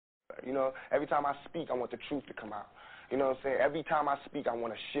You know, every time I speak, I want the truth to come out. You know what I'm saying? Every time I speak, I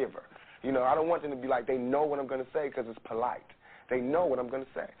want to shiver. You know, I don't want them to be like, they know what I'm going to say because it's polite. They know what I'm going to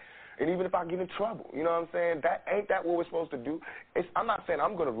say. And even if I get in trouble, you know what I'm saying? Ain't that what we're supposed to do? I'm not saying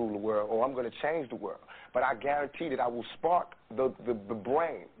I'm going to rule the world or I'm going to change the world, but I guarantee that I will spark the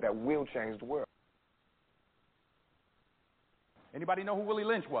brain that will change the world. Anybody know who Willie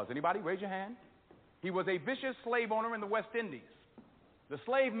Lynch was? Anybody? Raise your hand. He was a vicious slave owner in the West Indies. The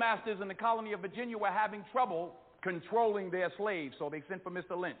slave masters in the colony of Virginia were having trouble controlling their slaves, so they sent for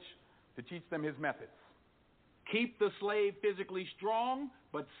Mr. Lynch to teach them his methods. Keep the slave physically strong,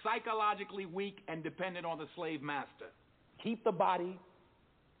 but psychologically weak and dependent on the slave master. Keep the body,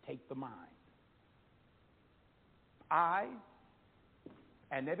 take the mind. I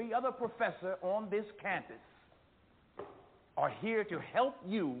and every other professor on this campus are here to help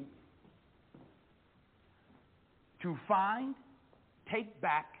you to find, take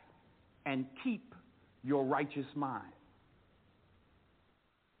back, and keep your righteous mind.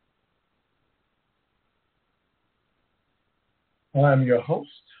 I'm your host,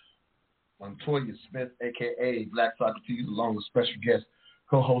 Montoya Smith, a.k.a. Black Socrates, along with special guest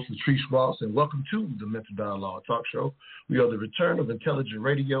co-host Latrice Ross, and welcome to the Mental Dialogue Talk Show. We are the return of intelligent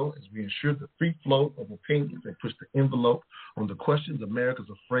radio as we ensure the free flow of opinions and push the envelope on the questions America's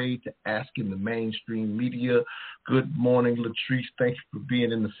afraid to ask in the mainstream media. Good morning, Latrice. Thank you for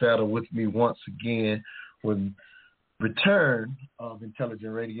being in the saddle with me once again for the return of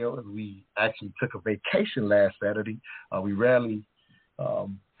intelligent radio. As we actually took a vacation last Saturday. We rarely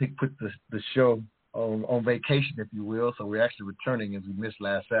put the show on vacation, if you will. So we're actually returning as we missed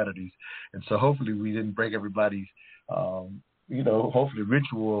last Saturdays. And so hopefully we didn't break everybody's, hopefully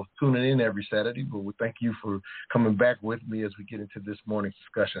ritual of tuning in every Saturday. But we thank you for coming back with me as we get into this morning's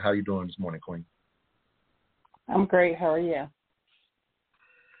discussion. How are you doing this morning, Queen? I'm great. How are you?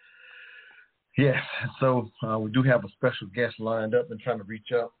 Yes. So we do have a special guest lined up and trying to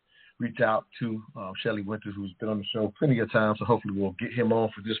reach out to Shelly Winters, who's been on the show plenty of times. So hopefully we'll get him on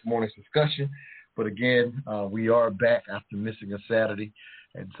for this morning's discussion. But again, we are back after missing a Saturday.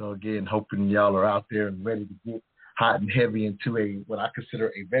 And so again, hoping y'all are out there and ready to get hot and heavy into what I consider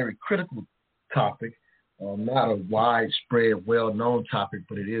a very critical topic, not a widespread, well-known topic,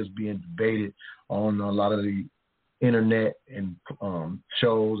 but it is being debated on a lot of the internet and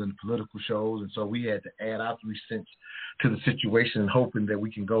shows and political shows. And so we had to add our 3 cents to the situation, hoping that we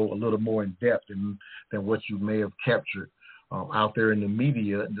can go a little more in depth than what you may have captured out there in the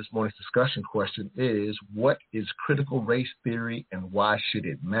media. And this morning's discussion question is, what is critical race theory and why should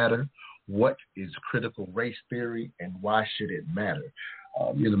it matter? What is critical race theory and why should it matter?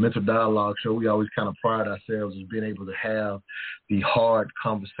 The Mental Dialogue Show, we always kind of pride ourselves as being able to have the hard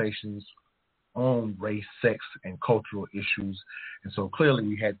conversations on race, sex, and cultural issues. And so clearly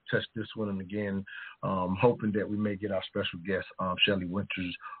we had to touch this one. And again, hoping that we may get our special guest, Shelly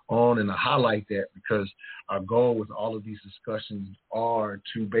Winters, on. And I highlight that because our goal with all of these discussions are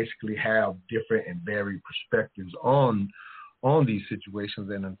to basically have different and varied perspectives on these situations.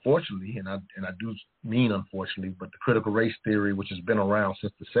 And unfortunately, and I do mean unfortunately, but the critical race theory, which has been around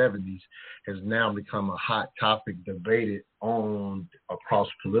since the 70s, has now become a hot topic debated on across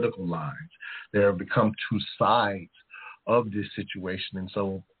political lines. There have become 2 sides of this situation. And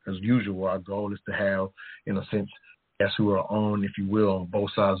so, as usual, our goal is to have, in a sense, guests who are on, if you will, on both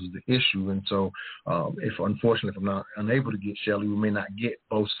sides of the issue. And so if I'm not unable to get Shelly, we may not get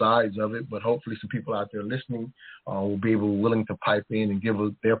both sides of it, but hopefully some people out there listening will be willing to pipe in and give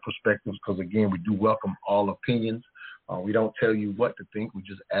us their perspectives, because, again, we do welcome all opinions. We don't tell you what to think. We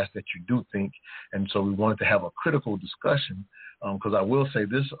just ask that you do think. And so we wanted to have a critical discussion, because I will say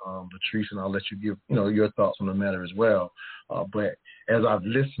this, Latrice, and I'll let you give your thoughts on the matter as well. But as I've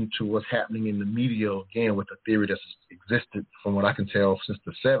listened to what's happening in the media, again, with a theory that's existed, from what I can tell, since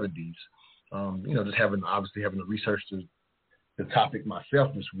the 70s, just having to research the topic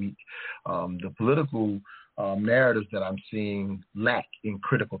myself this week, the political narratives that I'm seeing lack in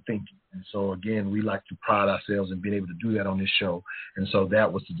critical thinking. And so, again, we like to pride ourselves in being able to do that on this show. And so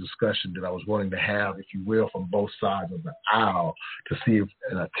that was the discussion that I was wanting to have, if you will, from both sides of the aisle, to see if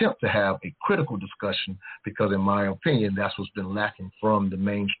an attempt to have a critical discussion, because in my opinion, that's what's been lacking from the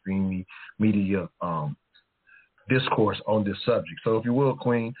mainstream media discourse on this subject. So if you will,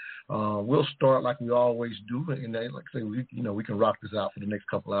 Queen, we'll start like we always do. And like I say, we can rock this out for the next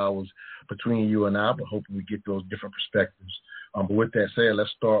couple hours between you and I, but hoping we get those different perspectives. But with that said, let's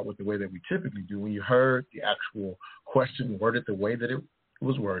start with the way that we typically do. When you heard the actual question worded the way that it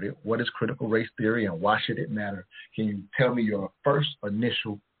was worded, what is critical race theory and why should it matter? Can you tell me your first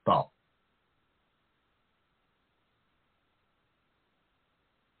initial thought?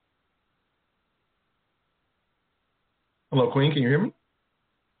 Hello, Queen. Can you hear me?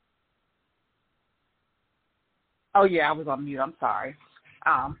 Oh, yeah, I was on mute. I'm sorry.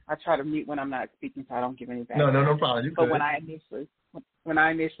 I try to mute when I'm not speaking so I don't give any background. No problem. You but good. when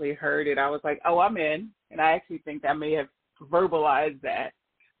I initially heard it, I was like, oh, I'm in. And I actually think I may have verbalized that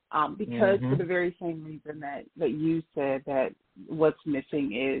because for the very same reason that you said, that what's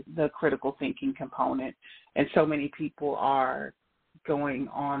missing is the critical thinking component. And so many people are going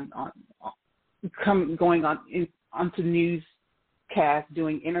onto newscasts,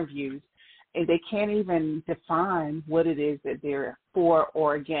 doing interviews, and they can't even define what it is that they're for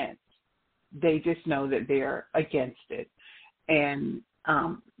or against. They just know that they're against it. And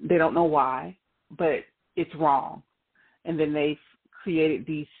they don't know why, but it's wrong. And then they've created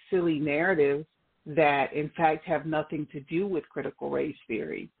these silly narratives that, in fact, have nothing to do with critical race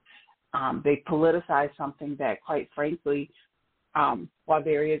theory. They politicize something that, quite frankly, while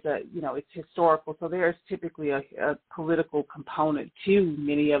there is it's historical, so there is typically a political component to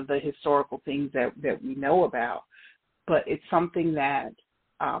many of the historical things that we know about, but it's something that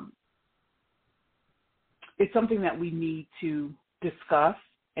we need to discuss,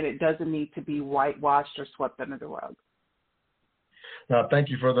 and it doesn't need to be whitewashed or swept under the rug. Now, thank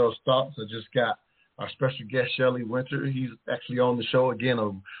you for those thoughts. I just got our special guest, Shelly Winter. He's actually on the show again,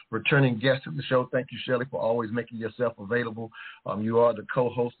 a returning guest of the show. Thank you, Shelly, for always making yourself available. You are the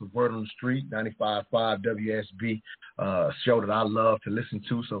co-host of Word on the Street, 95.5 WSB, show that I love to listen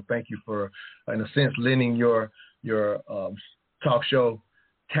to. So thank you for, in a sense, lending your talk show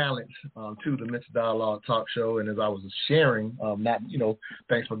talent to the Mental Dialogue Talk Show. And as I was sharing,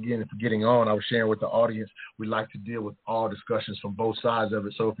 thanks for getting on. I was sharing with the audience, we like to deal with all discussions from both sides of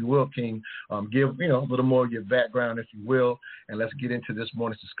it. So if you will, King, give a little more of your background, if you will, and let's get into this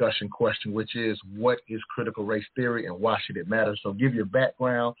morning's discussion question, which is, what is critical race theory and why should it matter? So give your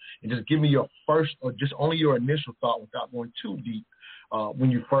background and just give me your first, or just only your initial thought without going too deep,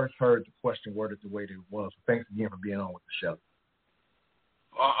 when you first heard the question worded the way that it was. So thanks again for being on with the show.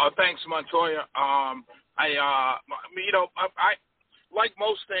 Thanks, Montoya. I like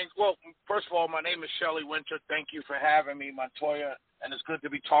most things. Well, first of all, my name is Shelly Winter. Thank you for having me, Montoya, and it's good to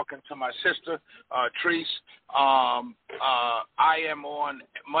be talking to my sister, Treese. I am on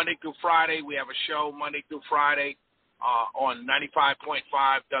Monday through Friday. We have a show Monday through Friday on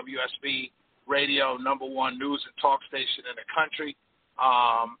 95.5 WSB Radio, #1 news and talk station in the country.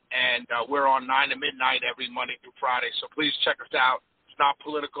 And we're on 9 to midnight every Monday through Friday, so please check us out. It's not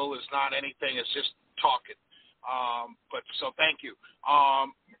political. It's not anything. It's just talking. So thank you.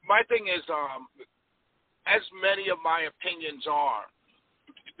 My thing is, as many of my opinions are,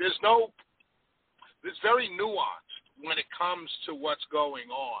 it's very nuanced when it comes to what's going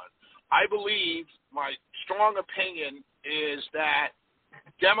on. I believe my strong opinion is that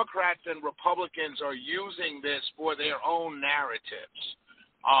Democrats and Republicans are using this for their own narratives.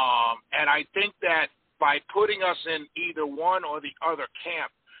 And I think that by putting us in either one or the other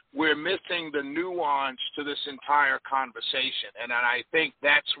camp, we're missing the nuance to this entire conversation. And I think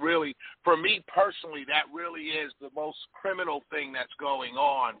that's really, for me personally, that really is the most criminal thing that's going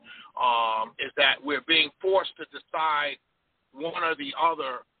on, is that we're being forced to decide one or the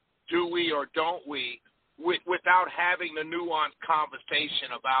other, do we or don't we, without having the nuanced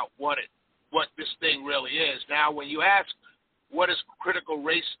conversation about what this thing really is. Now, when you ask what is critical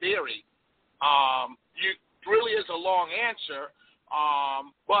race theory, it really is a long answer,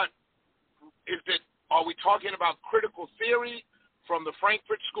 but are we talking about critical theory from the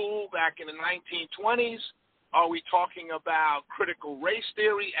Frankfurt School back in the 1920s? Are we talking about critical race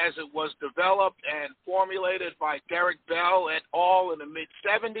theory as it was developed and formulated by Derek Bell et al. In the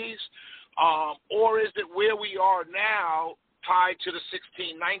mid-'70s? Or is it where we are now tied to the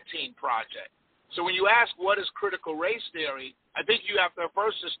 1619 Project? So when you ask what is critical race theory, I think you have to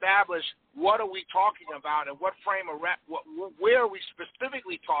first establish what are we talking about and what frame of where are we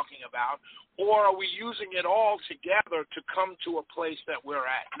specifically talking about, or are we using it all together to come to a place that we're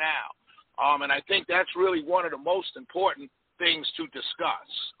at now? And I think that's really one of the most important things to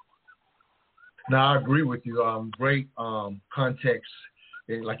discuss. Now, I agree with you. Great context.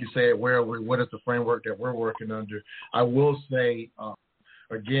 Like you said, what is the framework that we're working under? I will say,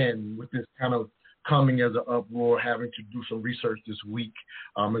 again, with this kind of coming as an uproar, having to do some research this week,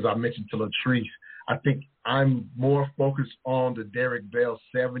 as I mentioned to Latrice, I think I'm more focused on the Derek Bell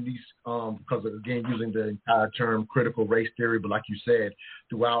 70s because of, again, using the entire term critical race theory. But like you said,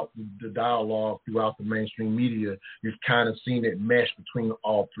 throughout the dialogue, throughout the mainstream media, you've kind of seen it mesh between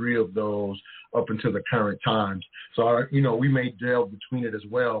all three of those up until the current times. So, we may delve between it as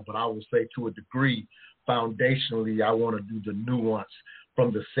well, but I will say to a degree, foundationally, I want to do the nuance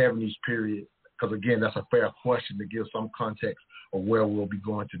from the 70s period because, again, that's a fair question to give some context of where we'll be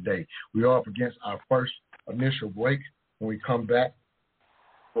going today. We are up against our first initial break. When we come back,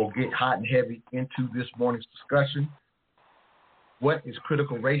 we'll get hot and heavy into this morning's discussion. What is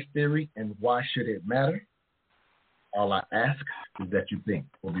critical race theory and why should it matter? All I ask is that you think.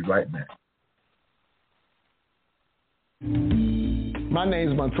 We'll be right back. My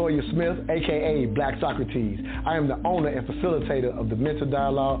name is Montoya Smith, a.k.a. Black Socrates. I am the owner and facilitator of the Mental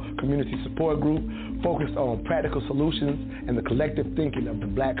Dialogue Community Support Group, focused on practical solutions and the collective thinking of the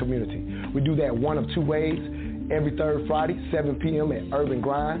Black community. We do that one of two ways: every third Friday, 7 p.m. at Urban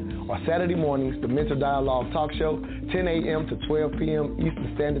Grind, or Saturday mornings, the Mental Dialogue Talk Show, 10 a.m. to 12 p.m.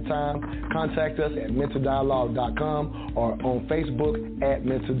 Eastern Standard Time. Contact us at mentaldialogue.com or on Facebook at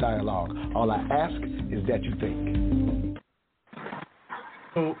Mental Dialogue. All I ask is that you think.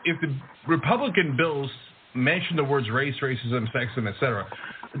 So if the Republican bills mention the words race, racism, sexism, etc.,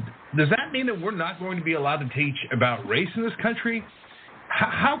 does that mean that we're not going to be allowed to teach about race in this country?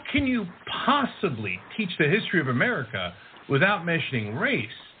 How can you possibly teach the history of America without mentioning race?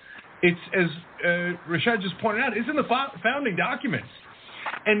 It's, as Rashad just pointed out, it's in the founding documents.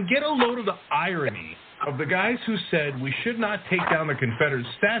 And get a load of the irony of the guys who said we should not take down the Confederate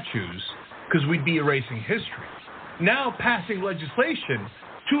statues because we'd be erasing history, now passing legislation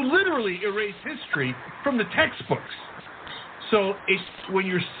to literally erase history from the textbooks. So when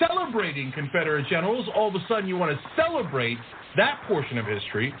you're celebrating Confederate generals, all of a sudden you want to celebrate that portion of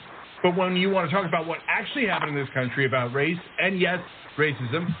history. But when you want to talk about what actually happened in this country about race and, yes,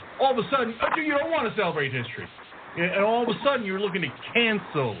 racism, all of a sudden you don't want to celebrate history. And all of a sudden you're looking to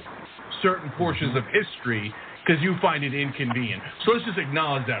cancel certain portions of history because you find it inconvenient. So let's just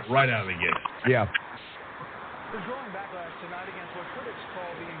acknowledge that right out of the gate. Yeah. There's growing backlash tonight against what critics call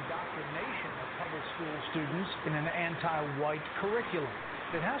the indoctrination of public school students in an anti-white curriculum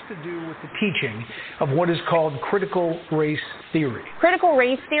that has to do with the teaching of what is called critical race theory. Critical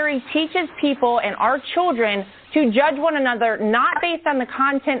race theory teaches people and our children to judge one another not based on the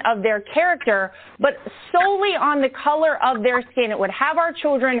content of their character, but solely on the color of their skin. It would have our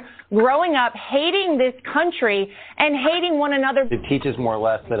children growing up hating this country and hating one another. It teaches more or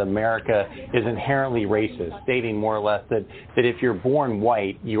less that America is inherently racist, stating more or less that if you're born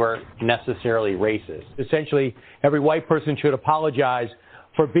white, you are necessarily racist. Essentially, every white person should apologize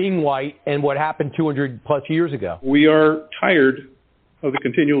for being white and what happened 200 plus years ago. We are tired of the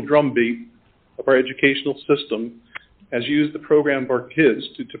continual drumbeat of our educational system as used to program our kids,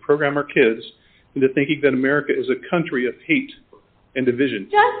 to program our kids into thinking that America is a country of hate and division.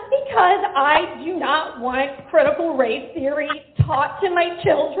 Just because I do not want critical race theory taught to my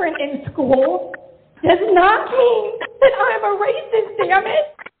children in school does not mean that I'm a racist, damn it.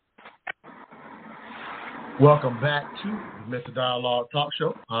 Welcome back to the Mental Dialogue Talk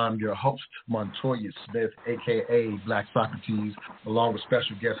Show. I'm your host, Montoya Smith, a.k.a. Black Socrates, along with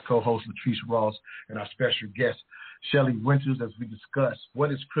special guest co-host Latrice Ross and our special guest, Shelley Winters, as we discuss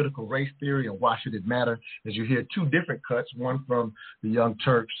what is critical race theory and why should it matter. As you hear two different cuts, one from the Young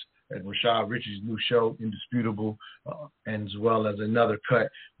Turks and Rashad Richards' new show, Indisputable, and as well as another cut.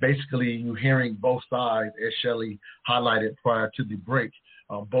 Basically, you're hearing both sides, as Shelley highlighted prior to the break.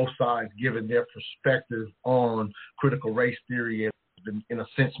 Both sides giving their perspective on critical race theory and, in a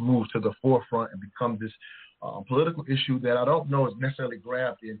sense, move to the forefront and become this political issue that I don't know has necessarily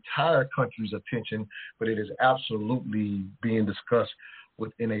grabbed the entire country's attention, but it is absolutely being discussed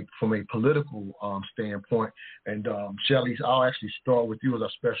from a political standpoint. And Shelley, I'll actually start with you as our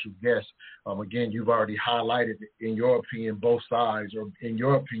special guest. Again, you've already highlighted, in your opinion, both sides, or in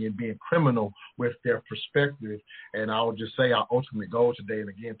your opinion, being criminal with their perspective. And I would just say our ultimate goal today, and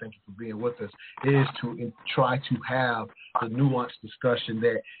again, thank you for being with us, is to try to have the nuanced discussion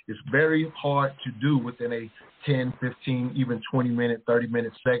that is very hard to do within a 10, 15, even 20-minute,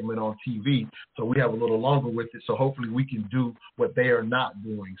 30-minute segment on TV. So we have a little longer with it. So hopefully we can do what they are not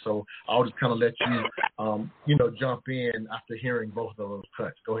doing. So I'll just kind of let you, jump in after hearing both of those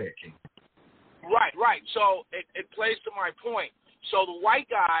cuts. Go ahead, King. Right. So it plays to my point. So the white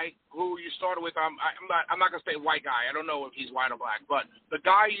guy who you started with, I'm not going to say white guy. I don't know if he's white or black, but the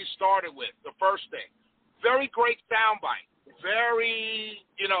guy you started with, the first thing, very great soundbite. Very,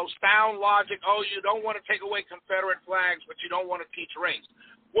 sound logic. Oh, you don't want to take away Confederate flags, but you don't want to teach race.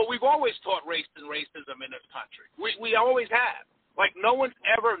 Well, we've always taught race and racism in this country. We always have. Like, no one's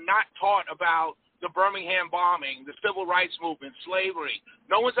ever not taught about the Birmingham bombing, the civil rights movement, slavery.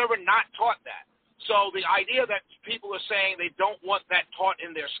 No one's ever not taught that. So the idea that people are saying they don't want that taught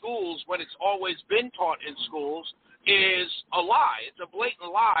in their schools when it's always been taught in schools is a lie. It's a blatant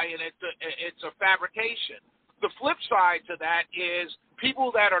lie, and it's a fabrication. the flip side to that is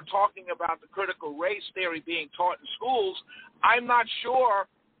people that are talking about the critical race theory being taught in schools, I'm not sure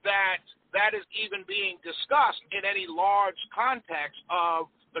that that is even being discussed in any large context of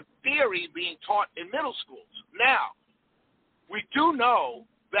the theory being taught in middle schools. Now, we do know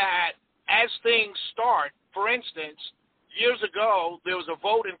that as things start, for instance, years ago, there was a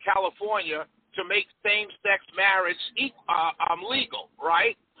vote in California to make same-sex marriage legal,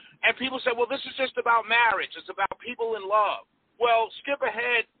 right? And people said, well, this is just about marriage. It's about people in love. Well, skip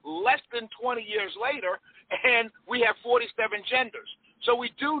ahead less than 20 years later, and we have 47 genders. So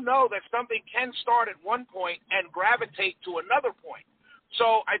we do know that something can start at one point and gravitate to another point.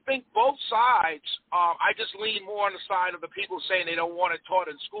 So I think both sides, I just lean more on the side of the people saying they don't want it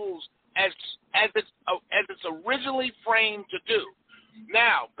taught in schools as it's originally framed to do.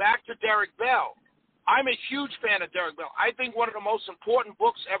 Now, back to Derek Bell. I'm a huge fan of Derek Bell. I think one of the most important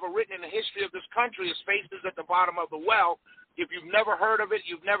books ever written in the history of this country is Faces at the Bottom of the Well. If you've never heard of it,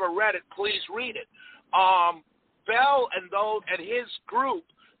 you've never read it, please read it. Bell and his group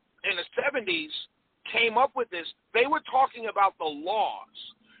in the 70s came up with this. They were talking about the laws.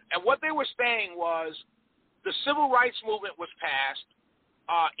 And what they were saying was the civil rights movement was passed,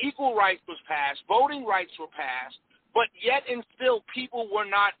 equal rights was passed, voting rights were passed, but yet and still people were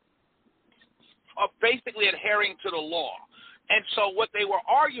not basically adhering to the law. And so what they were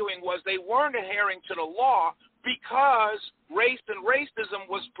arguing was they weren't adhering to the law because race and racism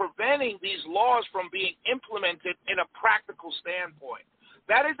was preventing these laws from being implemented in a practical standpoint.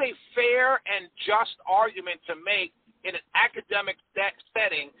 That is a fair and just argument to make in an academic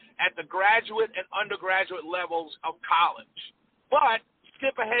setting at the graduate and undergraduate levels of college. But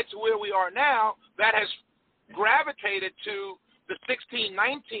skip ahead to where we are now, that has gravitated to the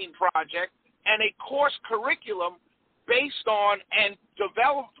 1619 Project and a course curriculum based on and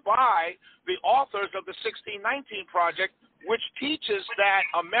developed by the authors of the 1619 Project, which teaches that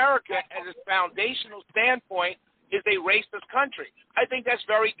America, as its foundational standpoint, is a racist country. I think that's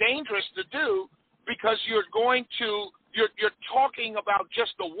very dangerous to do because you're talking about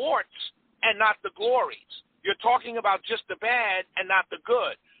just the warts and not the glories. You're talking about just the bad and not the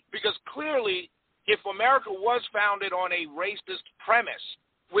good. Because clearly, if America was founded on a racist premise,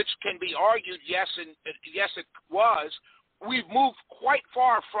 which can be argued, yes, it was, we've moved quite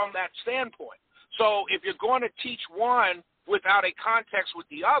far from that standpoint. So if you're going to teach one without a context with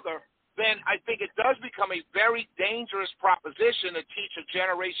the other, then I think it does become a very dangerous proposition to teach a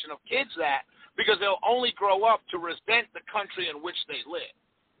generation of kids that, because they'll only grow up to resent the country in which they live.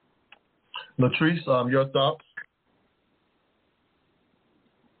 Latrice, your thoughts?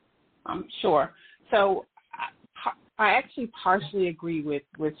 Sure. So I actually partially agree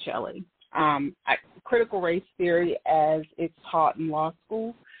with Shelley. Critical race theory, as it's taught in law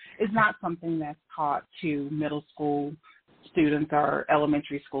school, is not something that's taught to middle school students or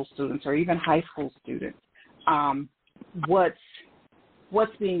elementary school students or even high school students.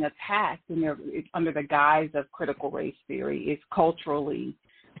 What's being attacked under the guise of critical race theory is culturally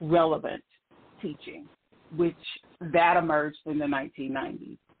relevant teaching, which that emerged in the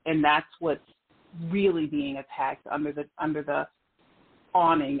 1990s, and that's what's really being attacked under the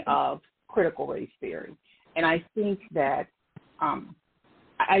awning of critical race theory. And I think that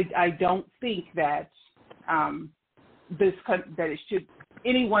I don't think that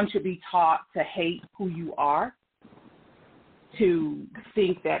anyone should be taught to hate who you are, to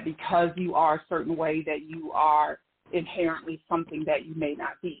think that because you are a certain way that you are inherently something that you may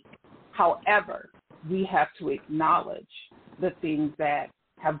not be. However, we have to acknowledge the things that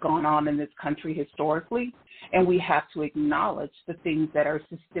have gone on in this country historically, and we have to acknowledge the things that are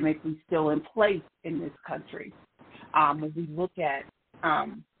systemically still in place in this country. When we look at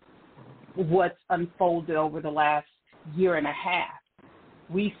what's unfolded over the last year and a half,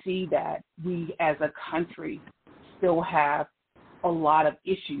 we see that we as a country still have a lot of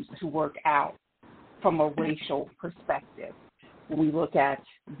issues to work out from a racial perspective. When we look at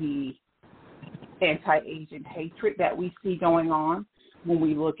the anti-Asian hatred that we see going on, when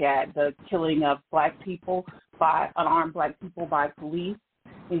we look at the killing of unarmed black people by police,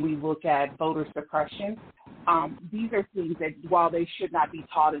 when we look at voter suppression, these are things that, while they should not be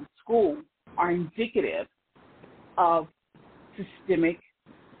taught in school, are indicative of systemic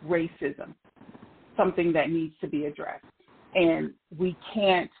racism, something that needs to be addressed. And we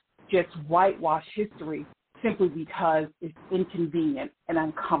can't just whitewash history simply because it's inconvenient and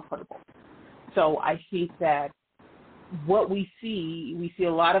uncomfortable. So I think that what we see a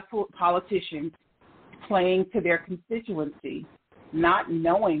lot of politicians playing to their constituency, not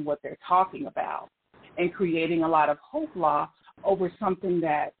knowing what they're talking about, and creating a lot of hoopla over something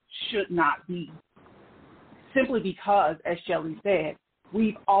that should not be. simply because, as Shelley said,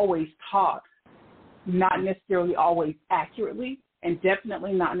 we've always taught, not necessarily always accurately, and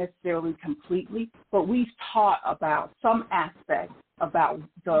definitely not necessarily completely, but we've taught about some aspect about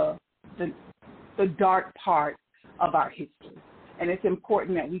the dark part of our history. And it's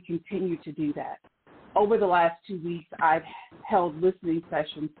important that we continue to do that. Over the last 2 weeks, I've held listening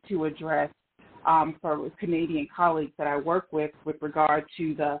sessions to address for Canadian colleagues that I work with regard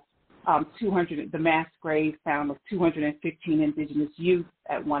to the mass grave found of 215 Indigenous youth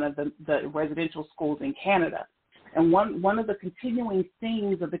at one of the residential schools in Canada. And one of the continuing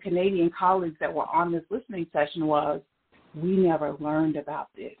themes of the Canadian colleagues that were on this listening session was, we never learned about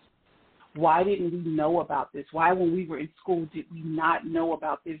this. Why didn't we know about this? Why, when we were in school, did we not know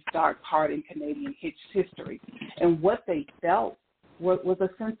about this dark part in Canadian history? And what they felt was a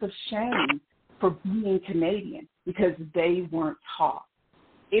sense of shame for being Canadian because they weren't taught.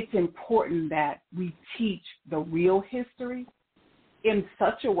 It's important that we teach the real history in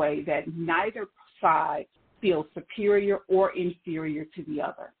such a way that neither side feels superior or inferior to the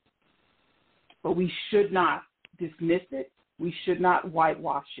other. But we should not dismiss it. We should not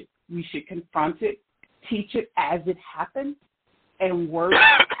whitewash it. We should confront it, teach it as it happened, and work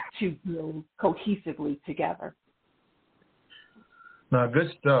to build cohesively together. Now,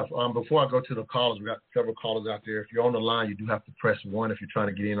 good stuff. Before I go to the callers, we got several callers out there. If you're on the line, you do have to press 1 if you're trying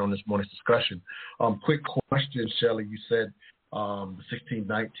to get in on this morning's discussion. Quick question, Shelley. You said the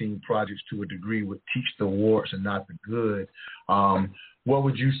 1619 projects to a degree would teach the warts and not the good. What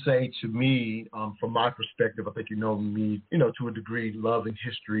would you say to me, from my perspective? I think you know me, to a degree, loving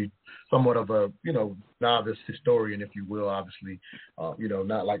history, somewhat of a, novice historian, if you will, obviously,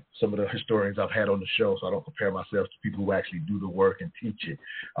 not like some of the historians I've had on the show, so I don't compare myself to people who actually do the work and teach it.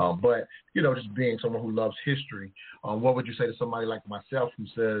 But, just being someone who loves history, what would you say to somebody like myself who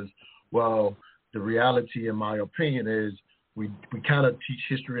says, well, the reality, in my opinion, is we kind of teach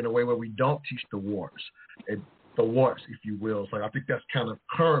history in a way where we don't teach the wars. The warts, if you will. So I think that's kind of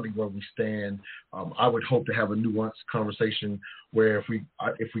currently where we stand. I would hope to have a nuanced conversation where if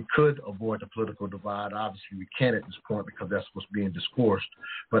we could avoid the political divide, obviously we can at this point because that's what's being discoursed.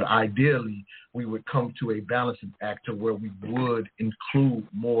 But ideally, we would come to a balancing act to where we would include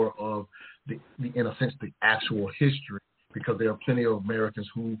more of the in a sense, the actual history. Because there are plenty of Americans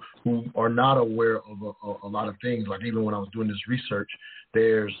who are not aware of a lot of things. Like even when I was doing this research,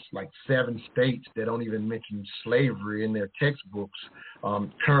 there's like 7 states that don't even mention slavery in their textbooks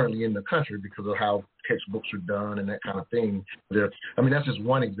currently in the country because of how textbooks are done and that kind of thing. That's just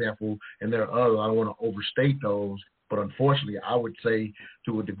one example, and there are others. I don't want to overstate those, but unfortunately, I would say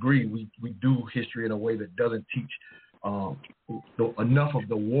to a degree we do history in a way that doesn't teach enough of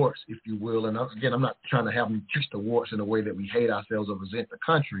the warts, if you will. And again, I'm not trying to have them teach the warts in a way that we hate ourselves or resent the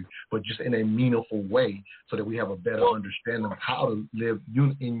country, but just in a meaningful way so that we have a better understanding of how to live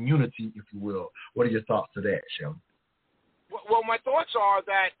in unity, if you will. What are your thoughts to that, Shelley? Well, my thoughts are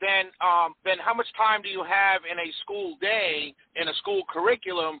that then how much time do you have in a school day, in a school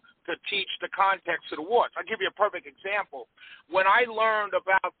curriculum, to teach the context of the warts? I'll give you a perfect example. When I learned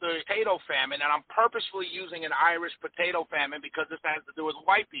about the potato famine, and I'm purposefully using an Irish potato famine because this has to do with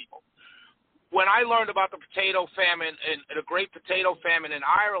white people. When I learned about the potato famine and the great potato famine in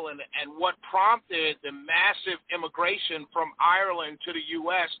Ireland and what prompted the massive immigration from Ireland to the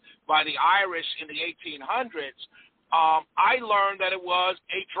U.S. by the Irish in the 1800s, I learned that it was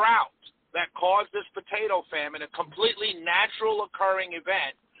a drought that caused this potato famine, a completely natural occurring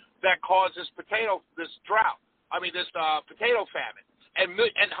event that caused this potato famine. And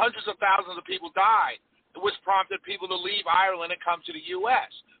hundreds of thousands of people died, which prompted people to leave Ireland and come to the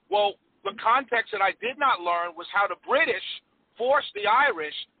U.S. Well, the context that I did not learn was how the British forced the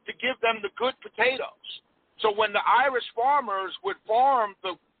Irish to give them the good potatoes. So when the Irish farmers would farm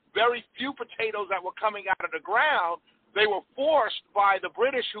the very few potatoes that were coming out of the ground, they were forced by the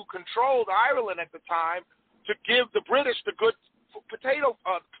British, who controlled Ireland at the time, to give the British the good potatoes,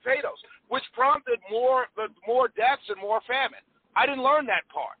 which prompted more deaths and more famine. I didn't learn that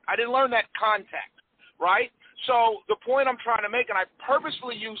part. I didn't learn that context, right? So the point I'm trying to make, and I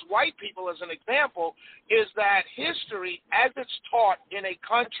purposefully use white people as an example, is that history, as it's taught in a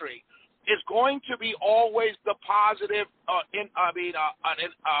country, is going to be always the positive, a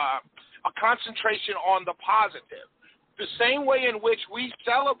concentration on the positive. The same way in which we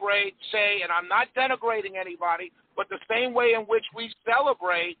celebrate, say, and I'm not denigrating anybody, but the same way in which we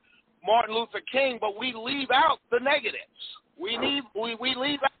celebrate Martin Luther King, but we leave out the negatives. We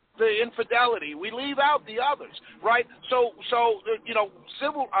leave out the infidelity. We leave out the others, right? So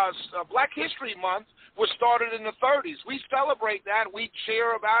Black History Month was started in the 30s. We celebrate that. We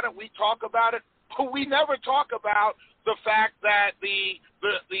cheer about it. We talk about it. But we never talk about the fact that the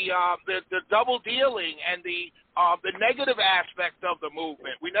double dealing and the negative aspect of the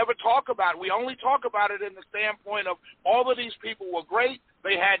movement. We never talk about it. We only talk about it in the standpoint of all of these people were great.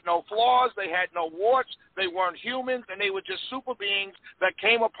 They had no flaws. They had no warts. They weren't humans, and they were just super beings that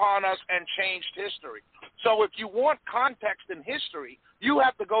came upon us and changed history. So if you want context in history, you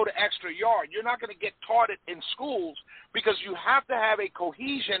have to go the extra yard. You're not going to get taught it in schools because you have to have a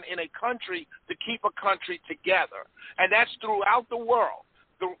cohesion in a country to keep a country together, and that's throughout the world.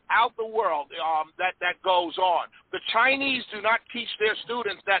 That goes on. The Chinese do not teach their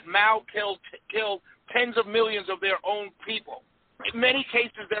students that Mao killed tens of millions of their own people. In many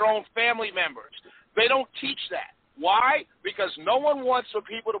cases, their own family members. They don't teach that. Why? Because no one wants for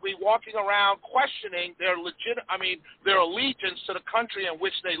people to be walking around questioning their allegiance to the country in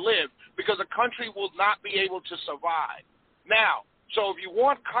which they live, because a country will not be able to survive. Now, so if you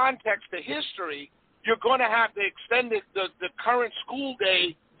want context to history, you're going to have to extend the current school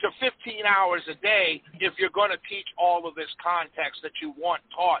day to 15 hours a day if you're going to teach all of this context that you want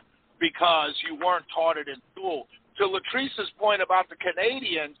taught because you weren't taught it in school. To Latrice's point about the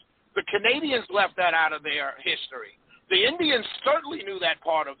Canadians left that out of their history. The Indians certainly knew that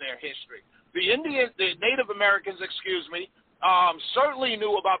part of their history. The Native Americans, certainly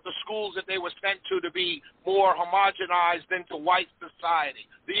knew about the schools that they were sent to be more homogenized into white society.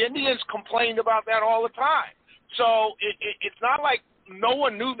 The Indians complained about that all the time. So it's not like no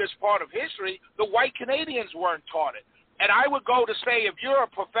one knew this part of history. The white Canadians weren't taught it. And I would go to say, if you're a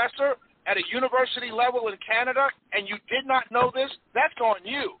professor at a university level in Canada and you did not know this, that's on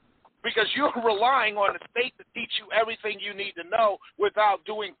you, because you're relying on the state to teach you everything you need to know without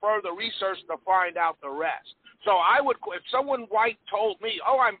doing further research to find out the rest. So if someone white told me,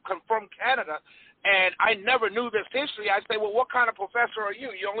 I'm from Canada, and I never knew this history, I'd say, well, what kind of professor are you?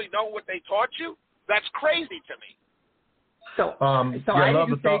 You only know what they taught you? That's crazy to me. So I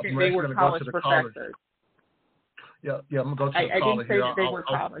didn't say that they were college professors. Yeah, I'm going to go to the caller here. I didn't say that they were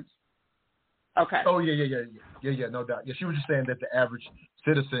college. Okay. Oh, yeah, no doubt. Yeah, she was just saying that the average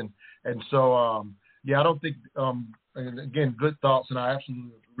citizen. And so, I don't think, and again, good thoughts, and I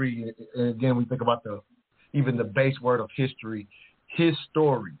absolutely agree. And again, we think about even the base word of history, his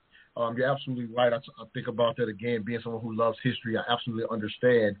story. You're absolutely right. I think about that again, being someone who loves history. I absolutely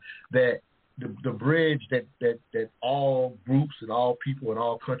understand that the bridge that all groups and all people and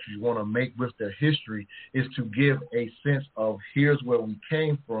all countries want to make with their history is to give a sense of here's where we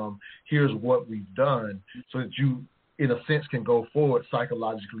came from, here's what we've done, so that you, in a sense, can go forward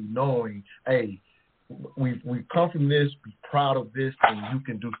psychologically knowing, hey, we've come from this, be proud of this, and you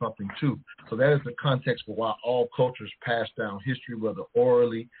can do something too. So that is the context for why all cultures pass down history, whether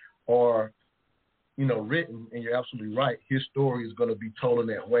orally or written, and you're absolutely right. His story is going to be told in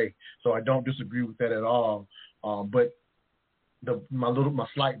that way. So I don't disagree with that at all. But my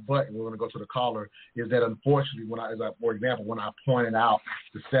slight but, and we're going to go to the caller, is that unfortunately, when I pointed out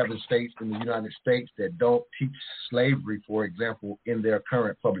the 7 states in the United States that don't teach slavery, for example, in their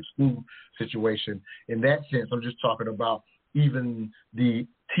current public school situation, in that sense, I'm just talking about even the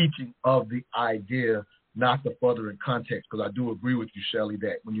teaching of the idea, not the further in context, because I do agree with you, Shelley,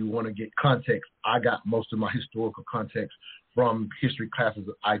 that when you want to get context, I got most of my historical context from history classes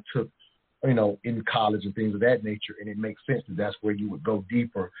that I took, in college and things of that nature, and it makes sense that that's where you would go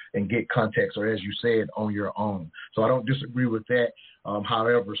deeper and get context, or as you said, on your own. So I don't disagree with that.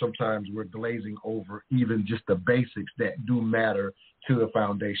 However, sometimes we're glazing over even just the basics that do matter to the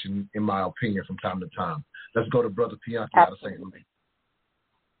foundation, in my opinion, from time to time. Let's go to Brother Bianchi out of St. Louis.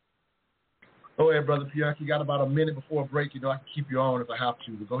 Go ahead, Brother Bianchi. You got about a minute before a break. I can keep you on if I have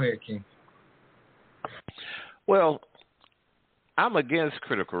to, but go ahead, King. Well, I'm against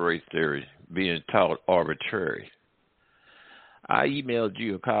critical race theory being taught arbitrary. I emailed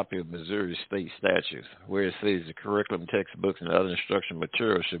you a copy of Missouri state statutes where it says the curriculum, textbooks, and other instructional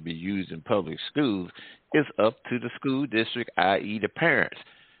materials should be used in public schools. It's up to the school district, i.e. the parents.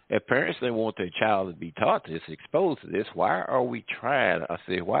 If parents don't want their child to be taught this, exposed to this, why are we trying? I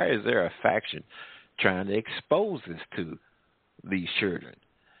say, why is there a faction trying to expose this to these children?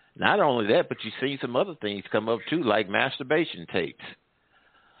 Not only that, but you see some other things come up too, like masturbation tapes.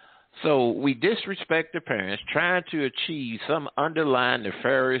 So we disrespect the parents trying to achieve some underlying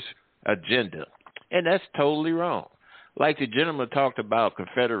nefarious agenda, and that's totally wrong. Like the gentleman talked about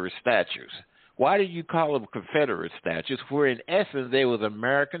Confederate statues. Why do you call them Confederate statues, where in essence they were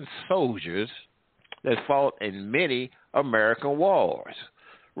American soldiers that fought in many American wars?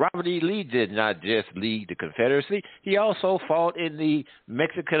 Robert E. Lee did not just lead the Confederacy. He also fought in the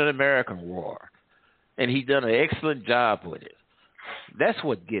Mexican-American War, and he done an excellent job with it. That's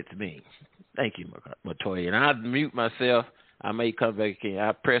what gets me. Thank you, Matoya. And I'll mute myself. I may come back in.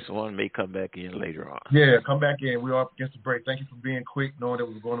 I press one, may come back in later on. Yeah, come back in. We are up against the break. Thank you for being quick, knowing that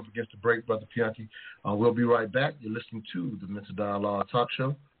we were going up against the break, Brother Pianki. We'll be right back. You're listening to the Mental Dialogue Talk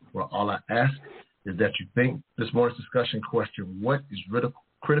Show, where all I ask is that you think. This morning's discussion question: what is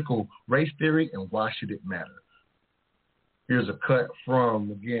critical race theory and why should it matter? Here's a cut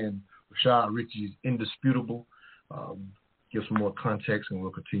from, again, Rashad Richey's Indisputable. Give some more context, and we'll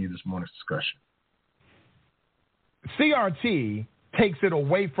continue this morning's discussion. CRT takes it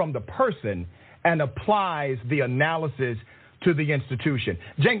away from the person and applies the analysis to the institution.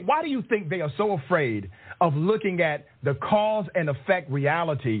 Cenk, why do you think they are so afraid of looking at the cause and effect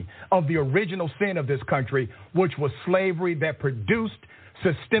reality of the original sin of this country, which was slavery that produced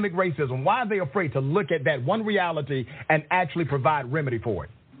systemic racism? Why are they afraid to look at that one reality and actually provide remedy for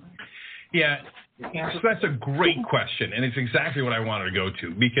it? Yeah, so that's a great question, and it's exactly what I wanted to go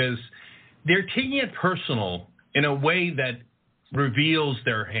to, because they're taking it personal in a way that reveals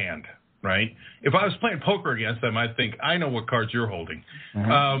their hand, right? If I was playing poker against them, I'd think, I know what cards you're holding.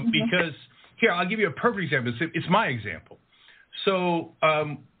 Because, here, I'll give you a perfect example. It's my example. So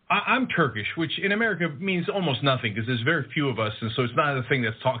I'm Turkish, which in America means almost nothing because there's very few of us, and so it's not a thing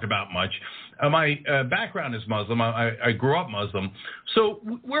that's talked about much. My background is Muslim. I grew up Muslim. So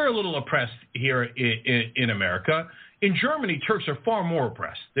we're a little oppressed here in America. In Germany, Turks are far more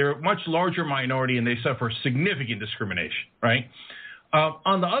oppressed. They're a much larger minority, and they suffer significant discrimination, right?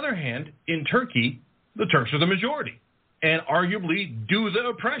 On the other hand, in Turkey, the Turks are the majority and arguably do the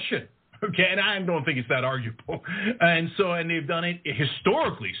oppression, okay? And I don't think it's that arguable. And they've done it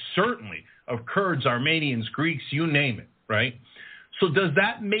historically, certainly, of Kurds, Armenians, Greeks, you name it, right? So does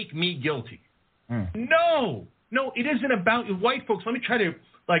that make me guilty? No, it isn't about you. White folks, let me try to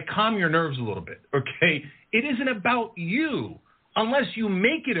calm your nerves a little bit, okay? It isn't about you unless you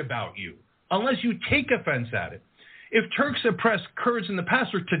make it about you, unless you take offense at it. If Turks oppressed Kurds in the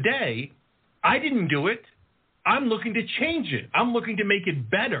past or today, I didn't do it. I'm looking to change it. I'm looking to make it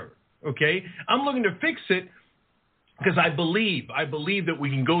better, okay? I'm looking to fix it because I believe that we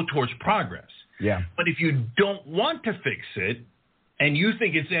can go towards progress. Yeah. But if you don't want to fix it and you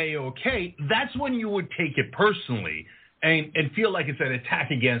think it's A-OK, that's when you would take it personally and feel like it's an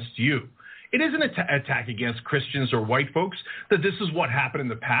attack against you. It isn't an attack against Christians or white folks that this is what happened in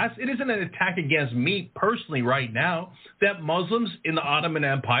the past. It isn't an attack against me personally right now that Muslims in the Ottoman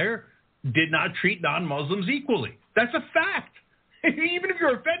Empire did not treat non-Muslims equally. That's a fact. Even if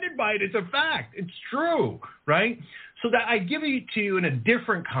you're offended by it, it's a fact. It's true, right? So that I give it to you in a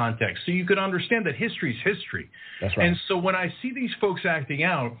different context so you can understand that history is history. That's right. And so when I see these folks acting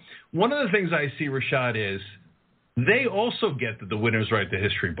out, one of the things I see, Rashad, is they also get that the winners write the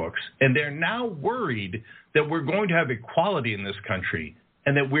history books, and they're now worried that we're going to have equality in this country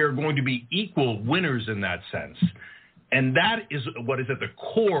and that we're going to be equal winners in that sense. And that is what is at the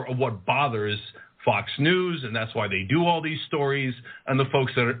core of what bothers Fox News, and that's why they do all these stories, and the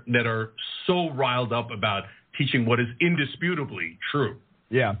folks that are so riled up about teaching what is indisputably true.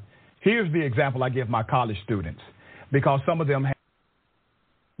 Yeah. Here's the example I give my college students, because some of them have...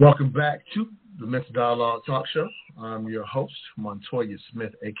 Welcome back to the Mental Dialogue Talk Show. I'm your host, Montoya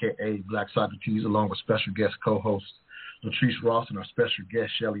Smith, a.k.a. Black Socrates, along with special guest co-host Latrice Ross and our special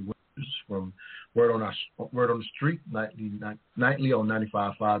guest, Shelly Winters, from Word on the Street, nightly on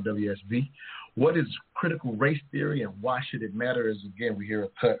 95.5 WSB. What is critical race theory and why should it matter? Is, again, we hear a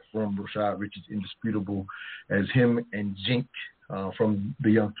cut from Rashad Richey's Indisputable as him and Cenk from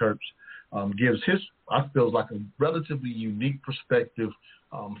the Young Turks gives his, I feel like, a relatively unique perspective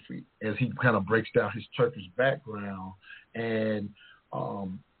as he kind of breaks down his Turkish background. And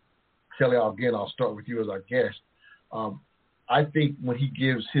Kelly, I'll start with you as our guest. I think when he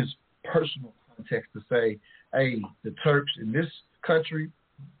gives his personal context to say, hey, the Turks in this country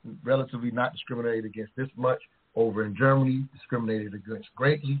relatively not discriminated against this much, over in Germany discriminated against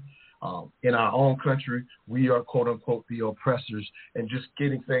greatly. In our own country, we are, quote unquote, the oppressors, and just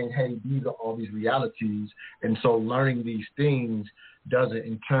saying, hey, these are all these realities. And so learning these things doesn't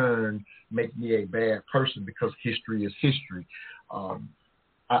in turn make me a bad person because history is history.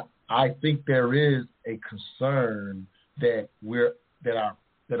 I think there is a concern that our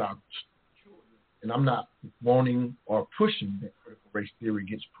children, and I'm not wanting or pushing that critical race theory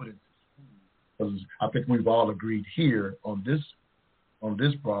gets put into school, because I think we've all agreed here on this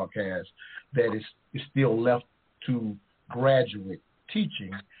broadcast that it's still left to graduate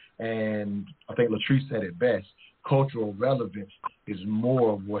teaching. And I think Latrice said it best. Cultural relevance is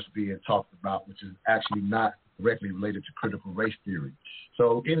more of what's being talked about, which is actually not directly related to critical race theory.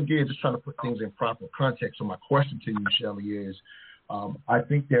 So, and again, just trying to put things in proper context. So my question to you, Shelly, is I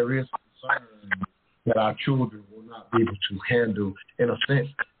think there is concern that our children will not be able to handle, in a sense,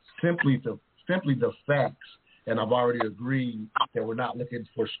 simply the facts. And I've already agreed that we're not looking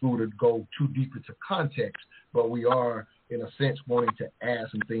for school to go too deep into context, but we are, in a sense, wanting to add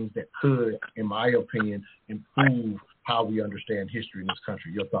some things that could, in my opinion, improve how we understand history in this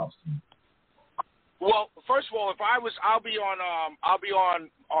country. Your thoughts? Well, first of all, I'll be on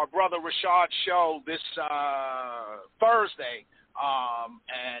our brother Rashad's show this Thursday,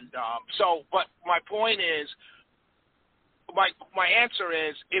 but my point is, my answer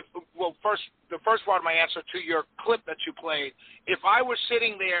is, the first part of my answer to your clip that you played, if I was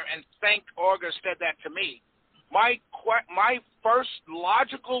sitting there and Cenk Uygur said that to me, my first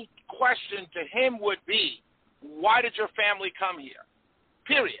logical question to him would be, why did your family come here?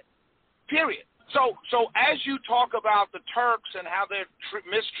 Period. So as you talk about the Turks and how they've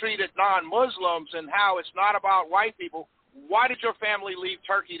mistreated non-Muslims and how it's not about white people, why did your family leave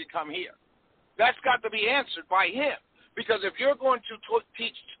Turkey to come here? That's got to be answered by him. Because if you're going to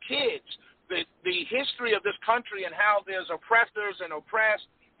teach kids the history of this country and how there's oppressors and oppressed,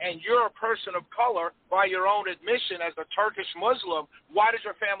 and you're a person of color by your own admission as a Turkish Muslim, why did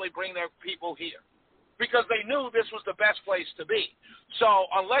your family bring their people here? Because they knew this was the best place to be. So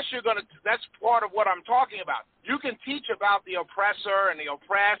unless you're going to, that's part of what I'm talking about. You can teach about the oppressor and the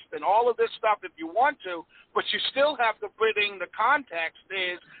oppressed and all of this stuff if you want to, but you still have to put in the context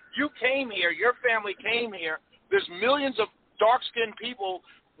is you came here, your family came here, there's millions of dark-skinned people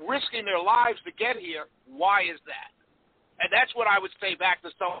risking their lives to get here. Why is that? And that's what I would say back to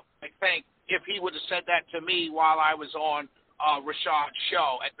someone like Cenk if he would have said that to me while I was on Rashad's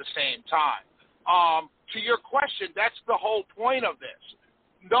show at the same time. To your question, that's the whole point of this.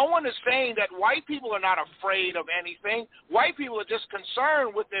 No one is saying that white people are not afraid of anything. White people are just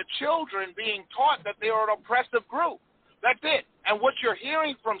concerned with their children being taught that they are an oppressive group. That's it. And what you're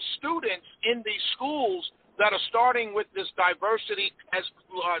hearing from students in these schools that are starting with this diversity, as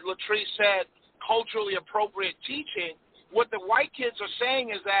Latrice said, culturally appropriate teaching, what the white kids are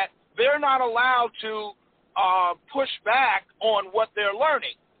saying is that they're not allowed to push back on what they're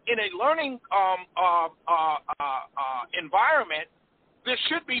learning. In a learning environment, there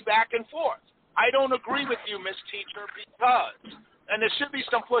should be back and forth. I don't agree with you, Miss Teacher, because, and there should be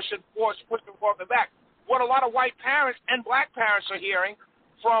some pushing forth and back. What a lot of white parents and black parents are hearing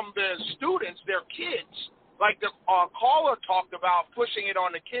from the students, their kids, like the caller talked about pushing it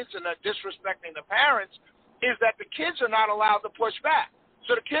on the kids and disrespecting the parents, is that the kids are not allowed to push back.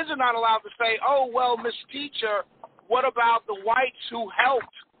 So the kids are not allowed to say, oh, well, Miss Teacher, what about the whites who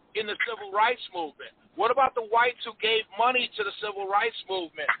helped in the civil rights movement? What about the whites who gave money to the civil rights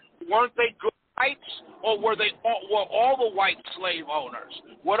movement? Weren't they good whites, or were all the white slave owners?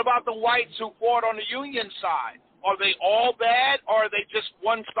 What about the whites who fought on the Union side? Are they all bad, or are they just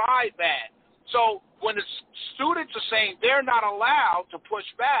one side bad? So when the students are saying they're not allowed to push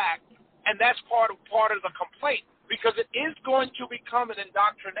back, and that's part of the complaint, because it is going to become an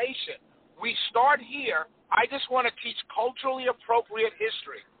indoctrination. We start here. I just want to teach culturally appropriate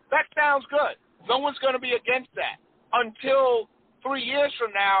history. That sounds good. No one's going to be against that. Until 3 years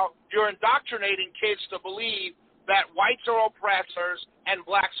from now, you're indoctrinating kids to believe that whites are oppressors and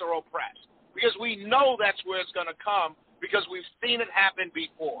blacks are oppressed. Because we know that's where it's going to come, because we've seen it happen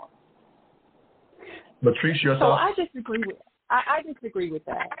before. Latrice, your so thoughts? I disagree with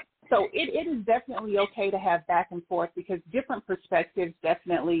that. So it is definitely okay to have back and forth, because different perspectives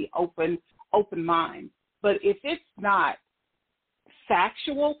definitely open minds. But if it's not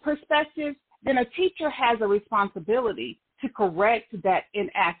factual perspective, then a teacher has a responsibility to correct that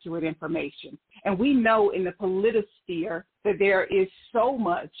inaccurate information. And we know in the politosphere that there is so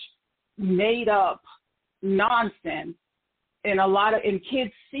much made up nonsense, and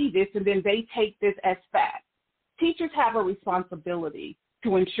kids see this and then they take this as fact. Teachers have a responsibility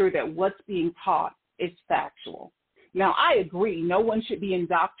to ensure that what's being taught is factual. Now, I agree, no one should be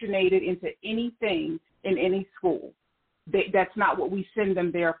indoctrinated into anything in any school. That's not what we send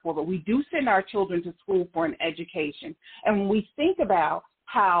them there for, but we do send our children to school for an education. And when we think about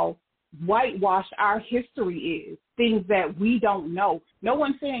how whitewashed our history is, things that we don't know, no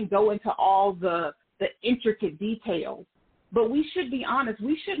one's saying go into all the intricate details, but we should be honest.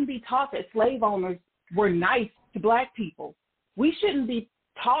 We shouldn't be taught that slave owners were nice to black people. We shouldn't be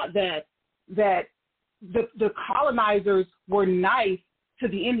taught that the colonizers were nice to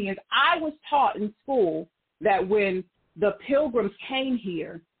the Indians. I was taught in school that when the Pilgrims came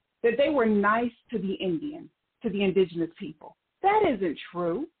here, that they were nice to the Indians, to the indigenous people. That isn't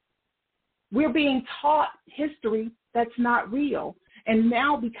true. We're being taught history that's not real. And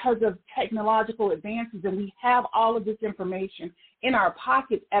now, because of technological advances and we have all of this information, in our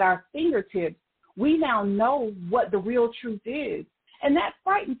pockets, at our fingertips, we now know what the real truth is. And that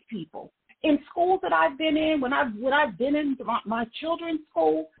frightens people. In schools that I've been in, when I've been in my children's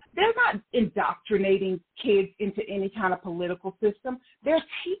school, they're not indoctrinating kids into any kind of political system. They're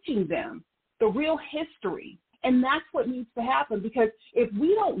teaching them the real history. And that's what needs to happen, because if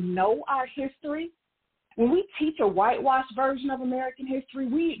we don't know our history, when we teach a whitewashed version of American history,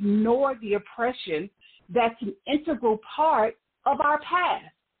 we ignore the oppression that's an integral part of our past.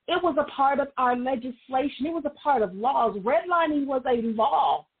 It was a part of our legislation. It was a part of laws. Redlining was a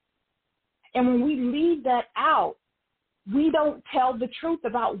law. And when we leave that out, we don't tell the truth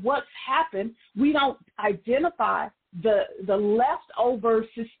about what's happened. We don't identify the leftover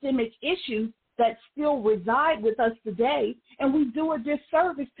systemic issues that still reside with us today, and we do a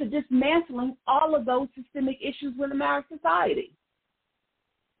disservice to dismantling all of those systemic issues within our society.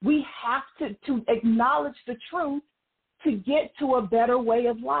 We have to acknowledge the truth to get to a better way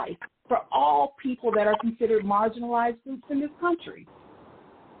of life for all people that are considered marginalized groups in this country.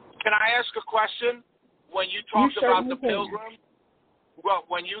 Can I ask a question? When you talked about the Pilgrims,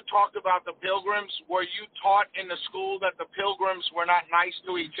 when you talked about the Pilgrims, were you taught in the school that the Pilgrims were not nice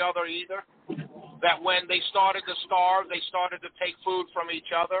to each other either? That when they started to starve, they started to take food from each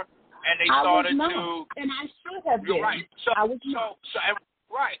other, and they started to. And I should have been. Right.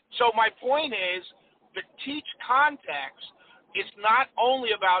 Right. So my point is, to teach context, it's not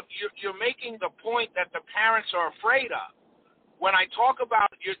only about you're making the point that the parents are afraid of. When I talk about,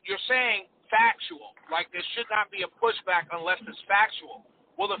 you're saying factual, like there should not be a pushback unless it's factual.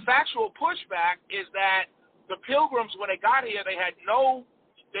 Well, the factual pushback is that the Pilgrims, when they got here, they had no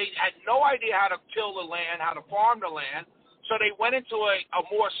idea how to till the land, how to farm the land. So they went into a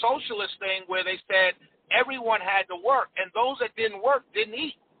more socialist thing where they said everyone had to work, and those that didn't work didn't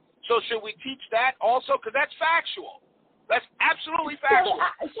eat. So should we teach that also? Because that's factual. That's absolutely factual.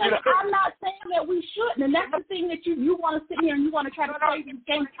 So I'm not saying that we shouldn't, and that's the thing that you want to sit here and you want to try to play these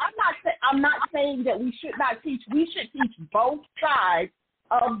games. I'm not saying that we should not teach. We should teach both sides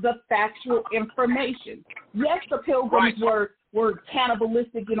of the factual information. Yes, the Pilgrims were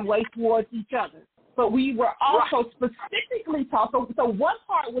cannibalistic in a way towards each other, but we were also specifically taught. So one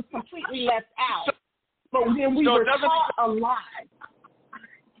part was completely left out, but then we were taught a lie.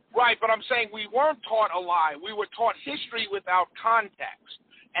 Right, but I'm saying we weren't taught a lie. We were taught history without context.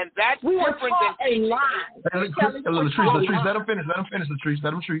 And that's we were different taught than a lie. Latrice, let him finish. Let him finish.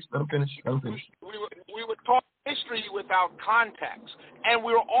 We were taught history without context. And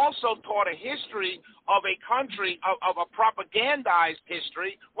we were also taught a history of a country, of a propagandized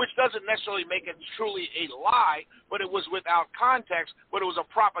history, which doesn't necessarily make it truly a lie, but it was without context, but it was a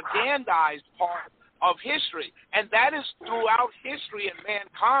propagandized part of history. And that is throughout history and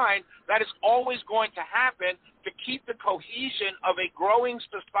mankind, that is always going to happen to keep the cohesion of a growing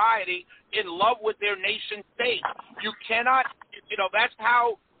society in love with their nation state. You cannot, that's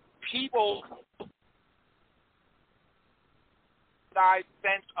how people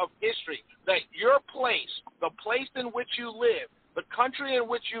sense of history, that your place, the place in which you live, the country in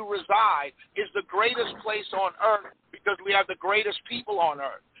which you reside is the greatest place on earth because we have the greatest people on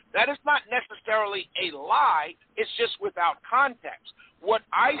earth. That is not necessarily a lie. It's just without context. What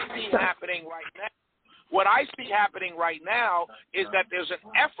I see happening right now is that there's an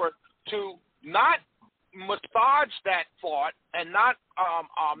effort to not massage that thought and not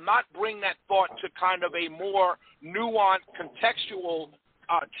bring that thought to kind of a more nuanced, contextual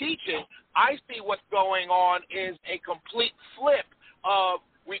teaching. I see what's going on is a complete flip of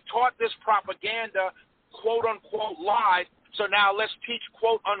we taught this propaganda, quote unquote, lie. So now let's teach,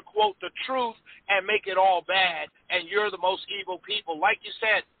 quote, unquote, the truth and make it all bad, and you're the most evil people. Like you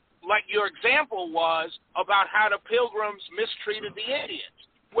said, like your example was about how the Pilgrims mistreated the Indians.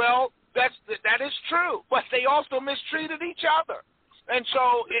 Well, that is true, but they also mistreated each other. And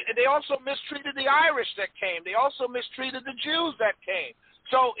so they also mistreated the Irish that came. They also mistreated the Jews that came.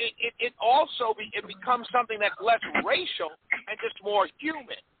 So it becomes something that's less racial and just more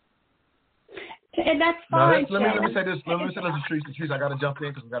human. And that's fine. Let me say this, Latrice, I got to jump in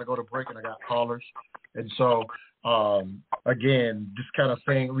because we got to go to break and I got callers. And so, again, just kind of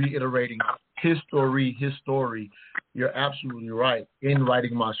reiterating history. You're absolutely right. In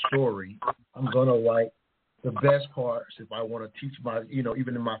writing my story, I'm going to write the best parts. If I want to teach my,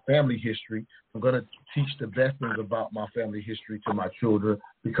 even in my family history, I'm going to teach the best things about my family history to my children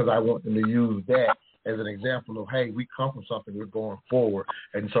because I want them to use that as an example of, hey, we come from something, we're going forward.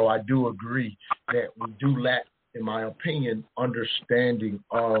 And so I do agree that we do lack, in my opinion, understanding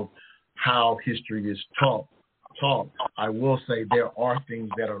of how history is taught. I will say there are things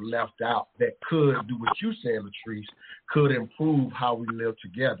that are left out that could do what you said, Latrice, could improve how we live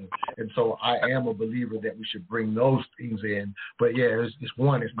together. And so I am a believer that we should bring those things in. But yeah,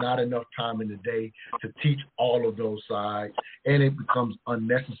 it's not enough time in the day to teach all of those sides, and it becomes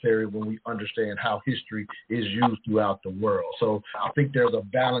unnecessary when we understand how history is used throughout the world. So I think there's a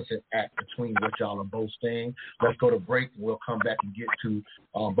balancing act between what y'all are both saying. Let's go to break, and we'll come back and get to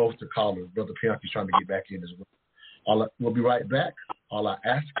both the callers. Brother Pianki's trying to get back in as well. We'll be right back. All I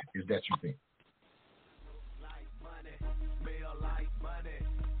ask is that you think.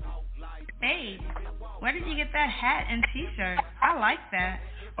 Hey, where did you get that hat and t-shirt? I like that.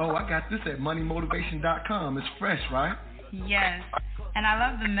 Oh, I got this at moneymotivation.com. It's fresh, right? Yes, and I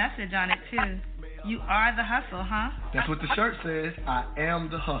love the message on it, too. You are the hustle, huh? That's what the shirt says. I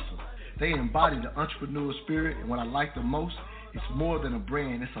am the hustle. They embody the entrepreneurial spirit, and what I like the most, it's more than a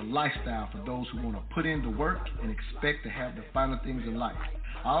brand. It's a lifestyle for those who want to put in the work and expect to have the finer things in life.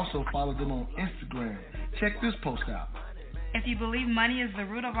 I also follow them on Instagram. Check this post out. If you believe money is the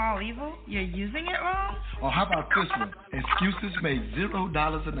root of all evil, you're using it wrong? Or how about this one? Excuses make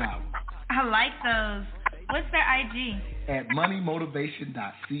 $0 an hour. I like those. What's their IG? At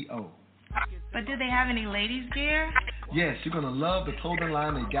moneymotivation.co. But do they have any ladies gear? Yes, you're going to love the clothing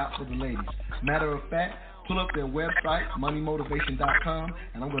line they got for the ladies. Matter of fact, pull up their website, moneymotivation.com,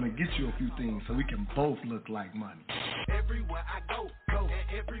 and I'm going to get you a few things so we can both look like money. Everywhere I go, and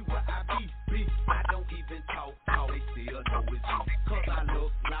everywhere I be, I don't even talk, they still know it's me, 'cause I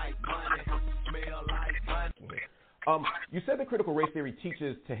look like money, smell like money. You said that critical race theory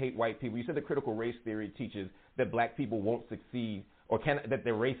teaches to hate white people. You said that critical race theory teaches that black people won't succeed, or that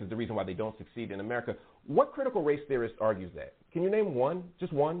their race is the reason why they don't succeed in America. What critical race theorist argues that? Can you name one,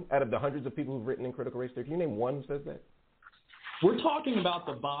 just one, out of the hundreds of people who've written in critical race theory? Can you name one who says that? We're talking about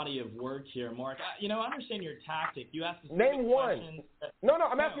the body of work here, Mark. I understand your tactic. You asked name one. No,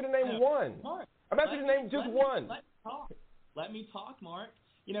 I'm asking you to name one. Mark, I'm asking you to name just one. Let me talk, Mark.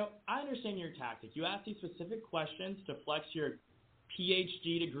 I understand your tactic. You ask these specific questions to flex your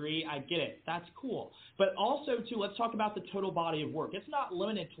PhD degree. I get it. That's cool. But also, too, let's talk about the total body of work. It's not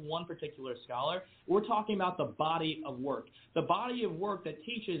limited to one particular scholar. We're talking about the body of work. The body of work that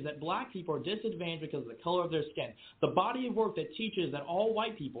teaches that black people are disadvantaged because of the color of their skin. The body of work that teaches that all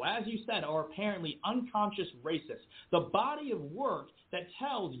white people, as you said, are apparently unconscious racists. The body of work that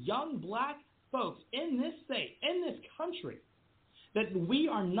tells young black folks in this state, in this country, that we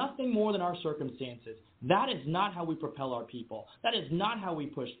are nothing more than our circumstances. That is not how we propel our people. That is not how we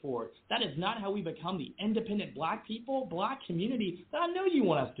push forward. That is not how we become the independent black people, black community that I know you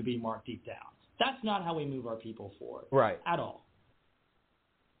want us to be, Mark, deep down. That's not how we move our people forward. Right. At all.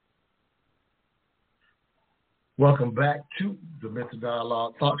 Welcome back to the Mental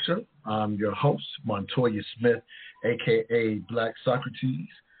Dialogue Talk Show. I'm your host, Montoya Smith, a.k.a. Black Socrates,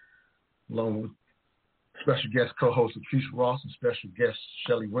 along with special guest co-host Latrice Ross and special guest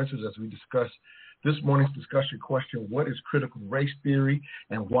Shelley Winters as we discuss this morning's discussion question, what is critical race theory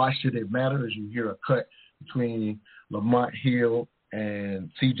and why should it matter? As you hear a cut between Lamont Hill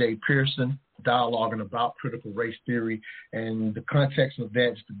and C.J. Pearson dialoguing about critical race theory, and the context of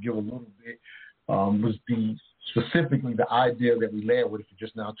that, just to give a little bit, was specifically the idea that we led with. If you're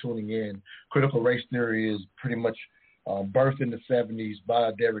just now tuning in, critical race theory is pretty much birthed in the 70s by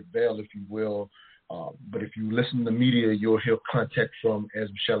Derek Bell, if you will. But if you listen to the media, you'll hear context from, as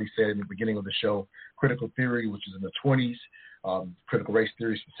Shelley said in the beginning of the show, critical theory, which is in the 20s, critical race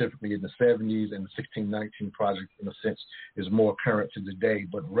theory specifically in the 70s, and the 1619 Project, in a sense, is more current to today.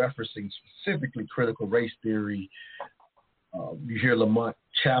 But referencing specifically critical race theory, you hear Lamont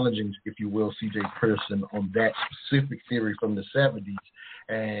challenging, if you will, C.J. Pearson on that specific theory from the 70s.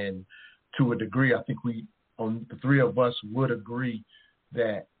 And to a degree, I think the three of us would agree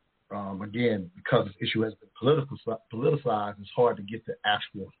that, again, because this issue has been politicized, it's hard to get the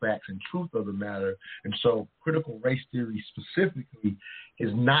actual facts and truth of the matter. And so critical race theory specifically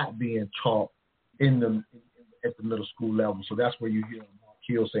is not being taught at the middle school level. So that's where you hear Mark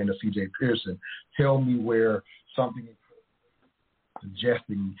Hill saying to C.J. Pearson, tell me where something in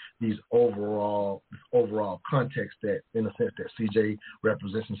suggesting this overall context that, in a sense, that CJ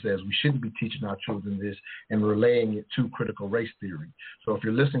represents and says we shouldn't be teaching our children this and relaying it to critical race theory. So if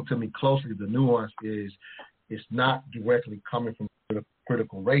you're listening to me closely, the nuance is it's not directly coming from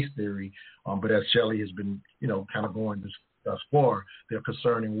critical race theory, but as Shelley has been, kind of going thus far, they're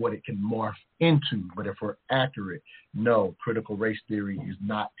concerning what it can morph into. But if we're accurate, no, critical race theory is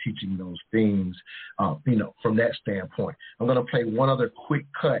not teaching those things, from that standpoint. I'm going to play one other quick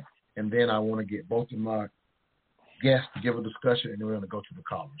cut, and then I want to get both of my guests to give a discussion, and then we're going to go to the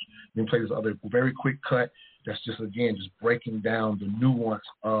callers. Then play this other very quick cut that's just, again, just breaking down the nuance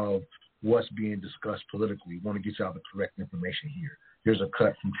of what's being discussed politically. We want to get y'all the correct information here. Here's a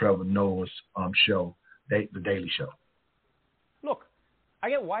cut from Trevor Noah's show, The Daily Show. Look, I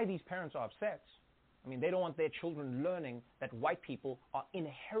get why these parents are upset. I mean, they don't want their children learning that white people are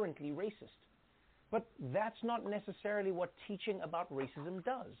inherently racist. But that's not necessarily what teaching about racism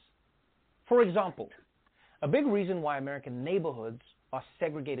does. For example, a big reason why American neighborhoods are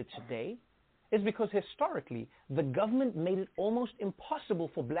segregated today is because historically, the government made it almost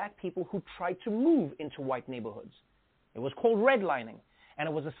impossible for black people who tried to move into white neighborhoods. It was called redlining, and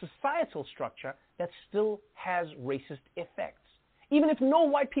it was a societal structure that still has racist effects, even if no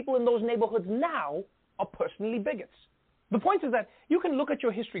white people in those neighborhoods now are personally bigots. The point is that you can look at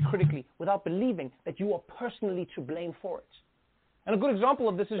your history critically without believing that you are personally to blame for it. And a good example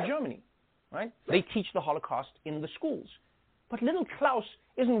of this is Germany, right? They teach the Holocaust in the schools. But little Klaus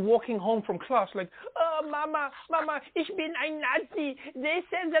isn't walking home from class like, oh, Mama, ich bin ein Nazi. They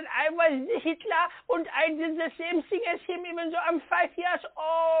said that I was Hitler and I did the same thing as him even though I'm 5 years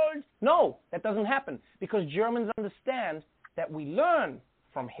old. No, that doesn't happen because Germans understand that we learn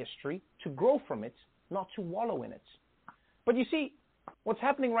from history to grow from it, not to wallow in it. But you see, what's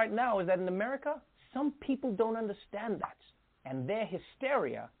happening right now is that in America, some people don't understand that, and their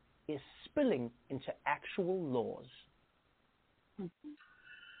hysteria is spilling into actual laws.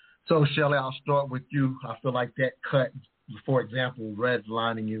 So, Shelley, I'll start with you. I feel like that cut, for example,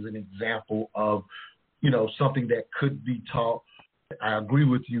 redlining is an example of, something that could be taught. I agree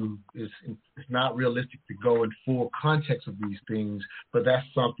with you. It's not realistic to go in full context of these things, but that's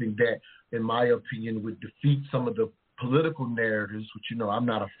something that, in my opinion, would defeat some of the political narratives, which, I'm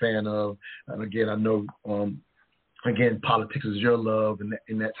not a fan of. And again, I know, politics is your love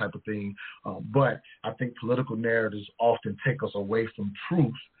and that type of thing. But I think political narratives often take us away from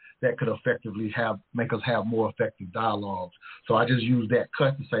truth that could effectively make us have more effective dialogues. So I just use that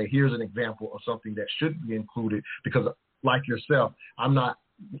cut to say, here's an example of something that should be included because, like yourself, I'm not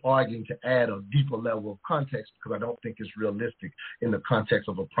arguing to add a deeper level of context because I don't think it's realistic in the context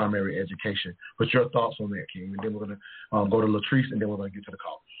of a primary education. But your thoughts on that, King? And then we're going to go to Latrice, and then we're going to get to the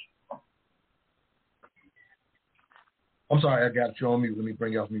callers. I'm sorry, I got you on mute. Let me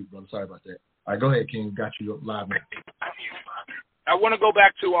bring you off mute, brother. Sorry about that. All right, go ahead, King. Got you live now. I want to go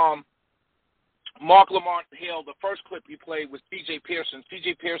back to Mark Lamont Hill. The first clip you played was C.J. Pearson.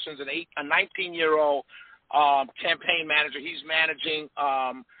 C.J. Pearson's a 19-year-old campaign manager. He's managing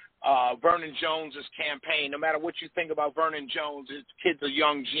Vernon Jones's campaign. No matter what you think about Vernon Jones, his kid's a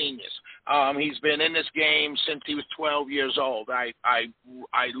young genius. He's been in this game since he was 12 years old. I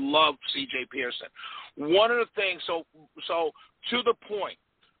love C.J. Pearson. One of the things, so to the point,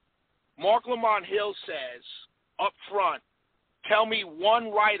 Mark Lamont Hill says up front, tell me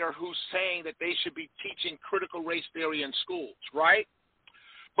one writer who's saying that they should be teaching critical race theory in schools, right?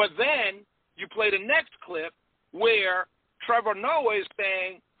 But then you play the next clip where Trevor Noah is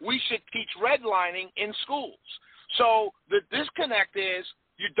saying we should teach redlining in schools. So the disconnect is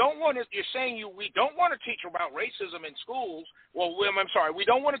we don't want to teach about racism in schools. Well, I'm sorry, we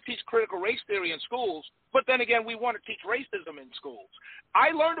don't want to teach critical race theory in schools, but then again, we want to teach racism in schools.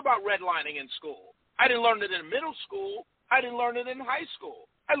 I learned about redlining in school. I didn't learn it in middle school. I didn't learn it in high school.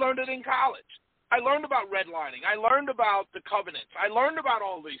 I learned it in college. I learned about redlining. I learned about the covenants. I learned about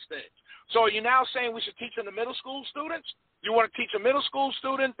all these things. So are you now saying we should teach in the middle school students? You want to teach a middle school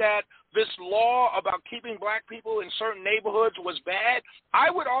student that this law about keeping black people in certain neighborhoods was bad?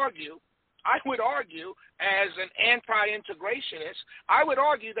 I would argue, as an anti-integrationist, I would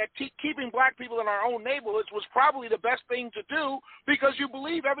argue that keeping black people in our own neighborhoods was probably the best thing to do because you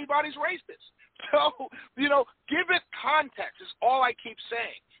believe everybody's racist. So, give it context is all I keep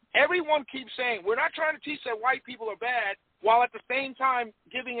saying. Everyone keeps saying we're not trying to teach that white people are bad while at the same time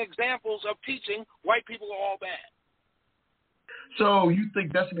giving examples of teaching white people are all bad. So you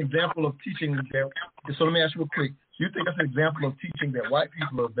think that's an example of teaching that – so let me ask you real quick. You think that's an example of teaching that white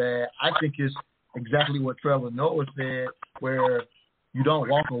people are bad? I think it's exactly what Trevor Noah said, where you don't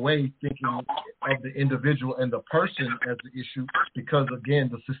walk away thinking of the individual and the person as the issue because, again,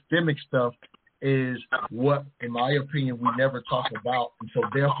 the systemic stuff is what, in my opinion, we never talk about, and so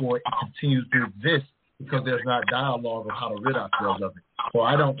therefore it continues to exist because there's not dialogue on how to rid ourselves of it. So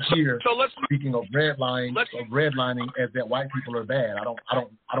I don't hear speaking of redlining as that white people are bad. I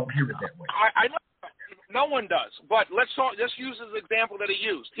don't hear it that way. I know no one does, but let's use his example that he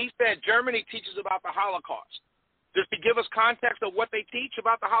used. He said Germany teaches about the Holocaust. Does he give us context of what they teach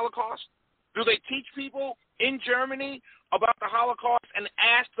about the Holocaust? Do they teach people in Germany about the Holocaust and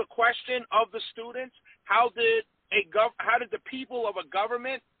ask the question of the students, how did the people of a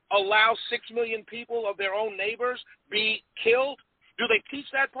government allow 6 million people of their own neighbors be killed? Do they teach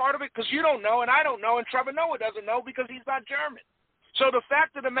that part of it? Because you don't know, and I don't know, and Trevor Noah doesn't know because he's not German. So the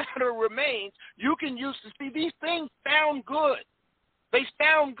fact of the matter remains, you can use to see these things sound good. They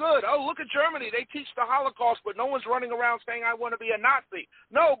sound good. Oh, look at Germany. They teach the Holocaust, but no one's running around saying, I want to be a Nazi.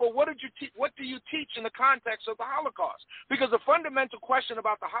 No, but what do you teach in the context of the Holocaust? Because the fundamental question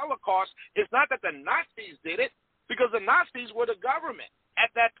about the Holocaust is not that the Nazis did it, because the Nazis were the government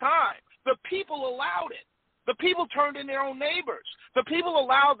at that time. The people allowed it. The people turned in their own neighbors. The people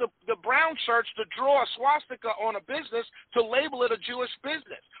allowed the brown shirts to draw a swastika on a business to label it a Jewish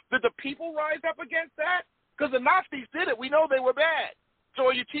business. Did the people rise up against that? Because the Nazis did it. We know they were bad. So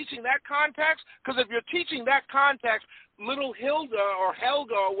are you teaching that context? Because if you're teaching that context, little Hilda or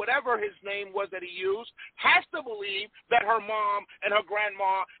Helga or whatever his name was that he used has to believe that her mom and her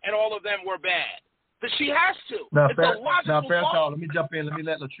grandma and all of them were bad. But she has to. Now, it's a logical fair thought. talk. Let me jump in. Let me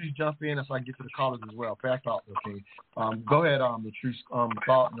let Latrice jump in so I can get to the callers as well. Fair talk, okay. Go ahead, Latrice,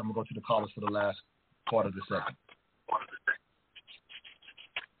 thought, and I'm going to go to the callers for the last part of the segment.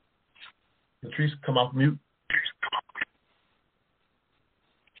 Latrice, come off mute.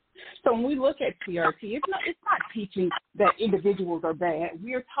 So when we look at CRT, it's not teaching that individuals are bad.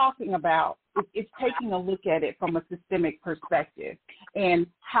 We're talking about it's taking a look at it from a systemic perspective and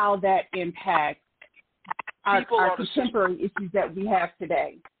how that impacts our contemporary issues that we have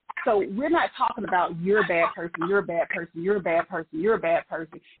today. So we're not talking about you're a bad person, you're a bad person, you're a bad person, you're a bad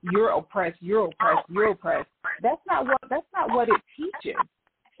person, you're oppressed, you're oppressed, you're oppressed. That's not what it teaches.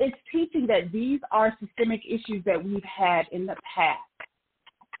 It's teaching that these are systemic issues that we've had in the past.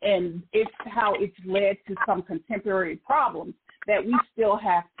 And it's how it's led to some contemporary problems that we still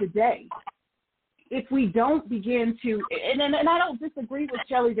have today. If we don't begin to, and I don't disagree with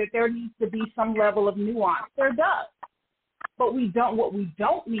Shelley that there needs to be some level of nuance. There does. But what we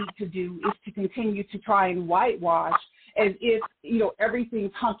don't need to do is to continue to try and whitewash as if,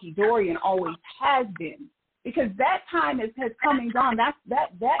 everything's hunky-dory and always has been. Because that time has come and gone.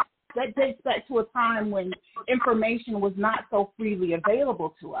 That dates back to a time when information was not so freely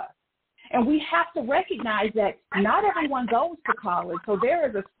available to us. And we have to recognize that not everyone goes to college, so there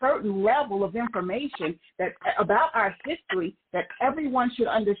is a certain level of information that about our history that everyone should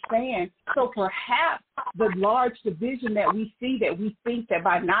understand. So perhaps the large division that we see, that we think that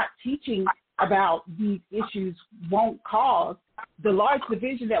by not teaching about these issues won't cause, the large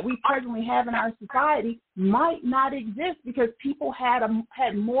division that we presently have in our society might not exist because people had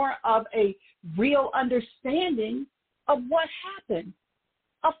more of a real understanding of what happened.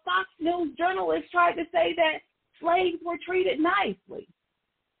 A Fox News journalist tried to say that slaves were treated nicely.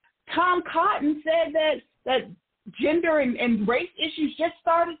 Tom Cotton said that gender and race issues just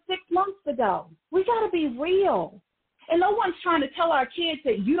started 6 months ago. We got to be real. And no one's trying to tell our kids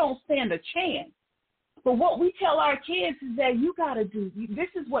that you don't stand a chance. But what we tell our kids is that you got to do, this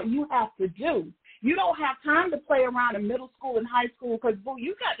is what you have to do. You don't have time to play around in middle school and high school because,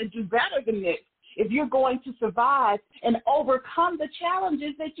 you got to do better than this if you're going to survive and overcome the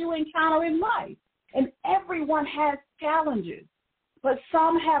challenges that you encounter in life. And everyone has challenges, but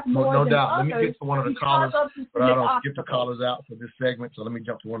some have more no than doubt. others. Let me get to one of the callers, but I don't skip the callers out for this segment, so let me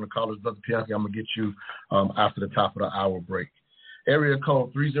jump to one of the callers. Brother Pianki, I'm going to get you after the top of the hour break. Area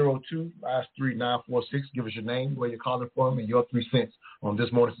code 302-3946. Give us your name, where you're calling from, and your 3 cents on this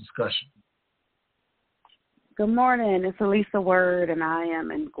morning's discussion. Good morning. It's Elisa Word, and I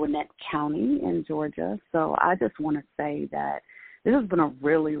am in Gwinnett County in Georgia. So I just want to say that this has been a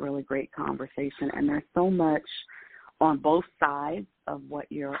really, really great conversation, and there's so much on both sides of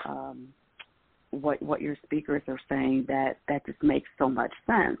what your speakers are saying that just makes so much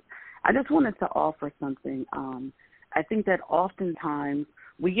sense. I just wanted to offer something. I think that oftentimes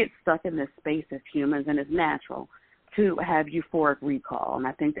we get stuck in this space as humans, and it's natural to have euphoric recall. And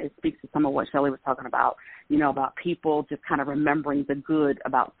I think that it speaks to some of what Shelley was talking about, about people just kind of remembering the good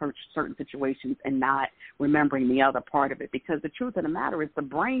about certain situations and not remembering the other part of it. Because the truth of the matter is the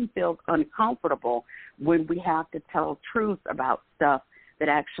brain feels uncomfortable when we have to tell truth about stuff that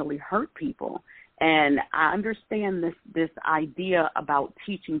actually hurt people. And I understand this idea about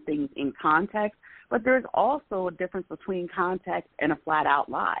teaching things in context, but there's also a difference between context and a flat-out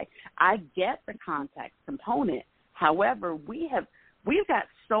lie. I get the context component. However, we've got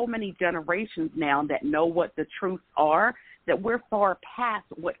so many generations now that know what the truths are that we're far past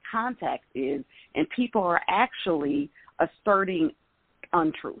what context is, and people are actually asserting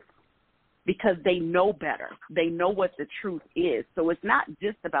untruth because they know better. They know what the truth is. So it's not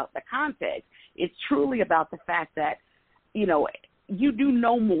just about the context. It's truly about the fact that, you do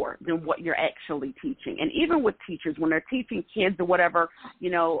know more than what you're actually teaching. And even with teachers, when they're teaching kids or whatever,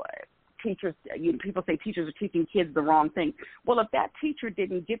 teachers, people say teachers are teaching kids the wrong thing. Well, if that teacher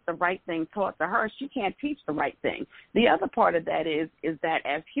didn't get the right thing taught to her, she can't teach the right thing. The other part of that is that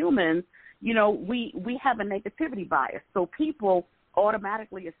as humans, we have a negativity bias. So people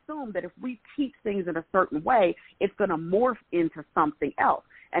automatically assume that if we teach things in a certain way, it's going to morph into something else.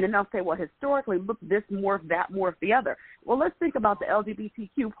 And then they'll say, well, historically, look, this morphed, that morphed, the other. Well, let's think about the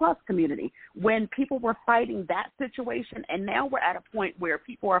LGBTQ plus community. When people were fighting that situation, and now we're at a point where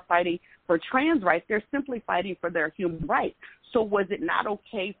people are fighting for trans rights, they're simply fighting for their human rights. So was it not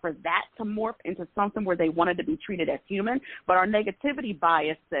okay for that to morph into something where they wanted to be treated as human? But our negativity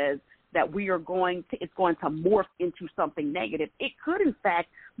bias says that it's going to morph into something negative. It could, in fact,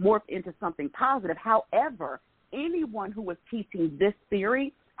 morph into something positive. However, anyone who is teaching this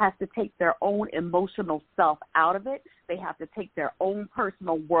theory has to take their own emotional self out of it. They have to take their own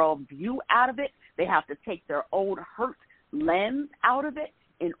personal worldview out of it. They have to take their own hurt lens out of it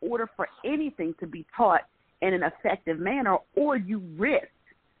in order for anything to be taught in an effective manner, or you risk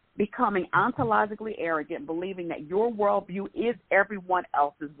becoming ontologically arrogant, believing that your worldview is everyone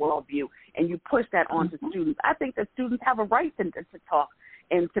else's worldview, and you push that onto students. I think that students have a right to talk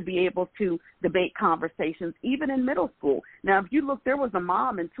and to be able to debate conversations, even in middle school. Now, if you look, there was a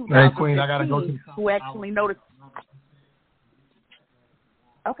mom in 2015 Queen, I gotta go who actually noticed.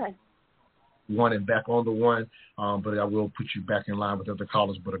 Okay. One and back on the one, but I will put you back in line with other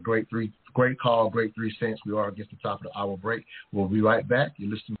callers. But a great call, great 3 cents. We are against the top of the hour break. We'll be right back.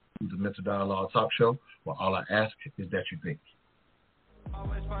 You're listening to the Mental Dialogue Talk Show, where all I ask is that you think.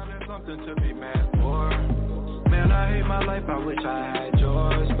 Always finding something to be mad for. Man, I hate my life. I wish I had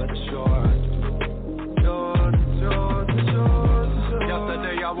yours, but it's yours. Yours.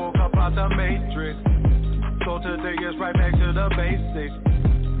 Yesterday I woke up out the matrix. So today is right back to the basics.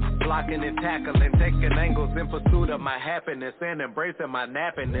 Blocking and tackling, taking angles in pursuit of my happiness and embracing my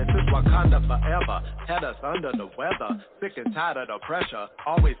nappiness. It's Wakanda forever, had us under the weather. Sick and tired of the pressure,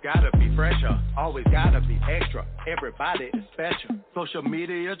 always gotta be fresher, always gotta be extra. Everybody is special. Social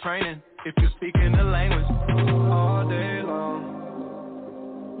media training, if you speak in the language. All day long,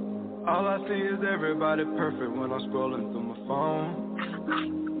 all I see is everybody perfect when I'm scrolling through my phone.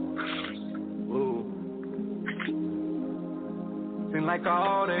 Ooh. Seem like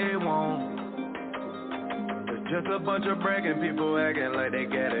all they want is just a bunch of bragging people acting like they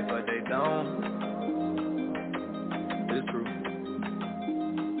get it, but they don't. It's true.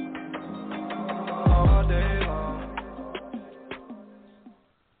 All day long.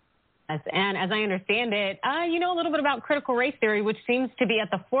 And as I understand it, you know a little bit about critical race theory, which seems to be at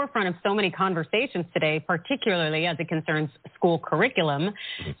the forefront of so many conversations today, particularly as it concerns school curriculum.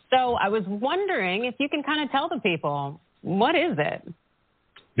 So I was wondering if you can kind of tell the people, what is it?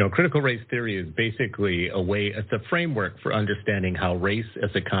 Critical race theory is basically it's a framework for understanding how race as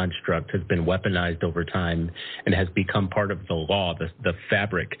a construct has been weaponized over time and has become part of the law, the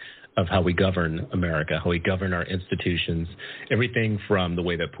fabric of how we govern America, how we govern our institutions, everything from the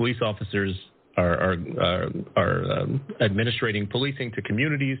way that police officers are administrating policing to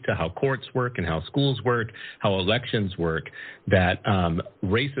communities, to how courts work and how schools work, how elections work, that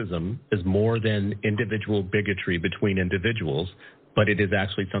racism is more than individual bigotry between individuals, but it is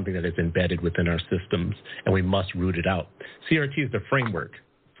actually something that is embedded within our systems, and we must root it out. CRT is the framework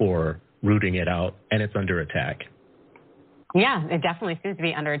for rooting it out, and it's under attack. Yeah, it definitely seems to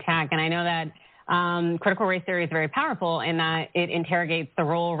be under attack, and I know that critical race theory is very powerful in that it interrogates the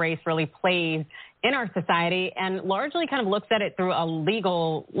role race really plays in our society and largely kind of looks at it through a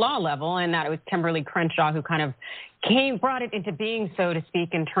legal law level, and that it was Kimberly Crenshaw who kind of brought it into being, so to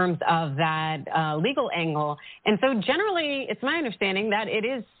speak, in terms of that legal angle. And so generally, it's my understanding that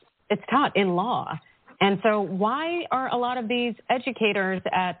it's taught in law. And so why are a lot of these educators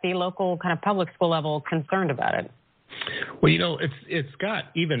at the local kind of public school level concerned about it? Well, it's got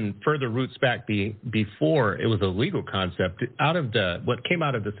even further roots back before it was a legal concept. What came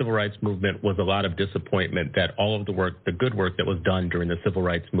out of the civil rights movement was a lot of disappointment that all of the good work that was done during the civil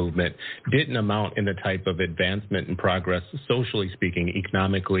rights movement didn't amount in the type of advancement and progress, socially speaking,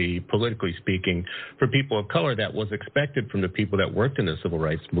 economically, politically speaking, for people of color that was expected from the people that worked in the civil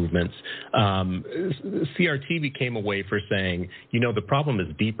rights movements. CRT became a way for saying, the problem is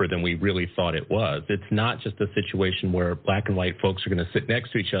deeper than we really thought it was. It's not just a situation where black and white folks are going to sit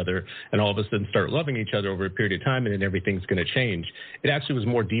next to each other and all of a sudden start loving each other over a period of time and then everything's going to change. It actually was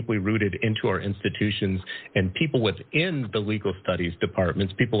more deeply rooted into our institutions, and people within the legal studies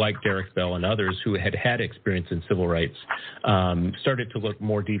departments, people like Derek Bell and others who had experience in civil rights, started to look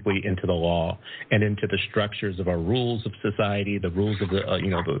more deeply into the law and into the structures of our rules of society, the rules of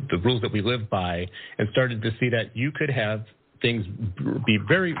the rules that we live by, and started to see that you could have things be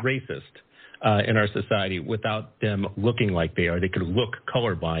very racist in our society without them looking like they are. They could look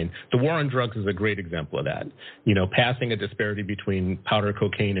colorblind. The war on drugs is a great example of that. You know, passing a disparity between powder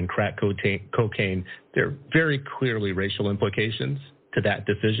cocaine and crack cocaine, there are very clearly racial implications to that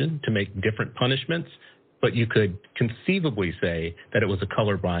decision to make different punishments, but you could conceivably say that it was a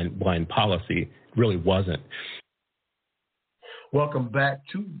colorblind policy. It really wasn't. Welcome back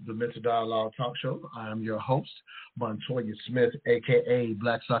to the Mental Dialogue Talk Show. I am your host, Montoya Smith, a.k.a.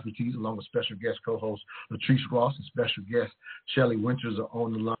 Black Socrates, along with special guest co-host Latrice Ross and special guest Shelley Winters are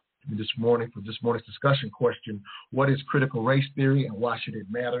on the line this morning for this morning's discussion question: what is critical race theory and why should it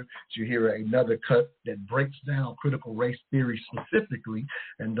matter? So you hear another cut that breaks down critical race theory specifically.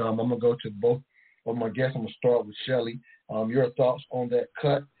 And I'm going to go to both of my guests. I'm going to start with Shelley. Your thoughts on that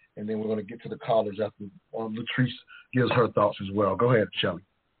cut, and then we're going to get to the callers after Latrice gives her thoughts as well. Go ahead, Shelley.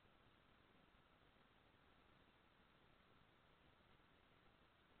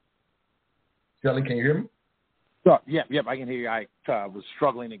 Shelley, can you hear me? Yep, I can hear you. I was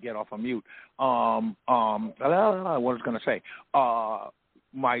struggling to get off of mute. What I was going to say,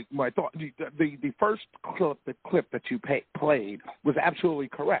 my thought, the first clip that you played was absolutely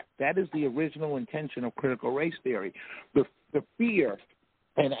correct. That is the original intention of critical race theory. The fear,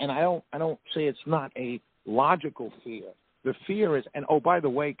 and I don't say it's not a logical fear. The fear is, and oh, by the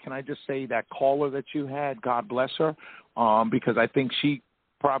way, can I just say that caller that you had, God bless her, because I think she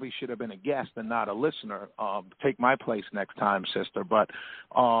probably should have been a guest and not a listener. Take my place next time, sister. But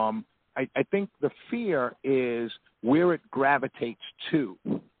I think the fear is where it gravitates to.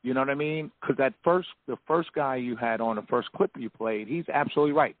 You know what I mean? Because the first guy you had on the first clip you played, he's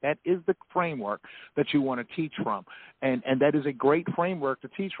absolutely right. That is the framework that you want to teach from. And that is a great framework to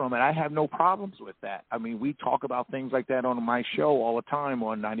teach from, and I have no problems with that. I mean, we talk about things like that on my show all the time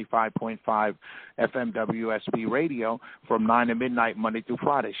on 95.5 FM WSB radio from 9 to midnight, Monday through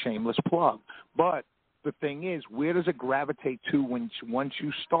Friday. Shameless plug. But the thing is, where does it gravitate to once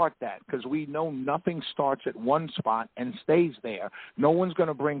you start that? Because we know nothing starts at one spot and stays there. No one's going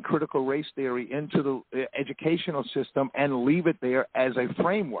to bring critical race theory into the educational system and leave it there as a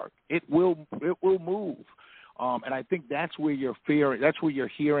framework. It will move. And I think that's where you're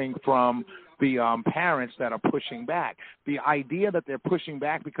hearing from the parents that are pushing back. The idea that they're pushing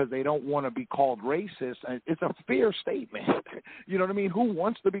back because they don't want to be called racist, it's a fair statement. You know what I mean? Who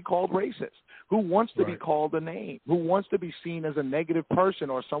wants to be called racist? Who wants to be called a name? Who wants to be seen as a negative person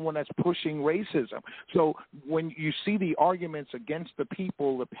or someone that's pushing racism? So when you see the arguments against the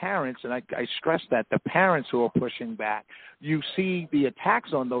people, the parents, and I stress that, the parents who are pushing back, you see the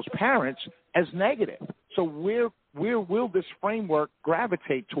attacks on those parents as negative. So where will this framework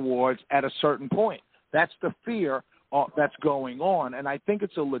gravitate towards at a certain point? That's the fear that's going on, and I think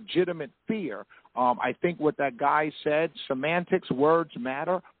it's a legitimate fear. I think what that guy said, semantics, words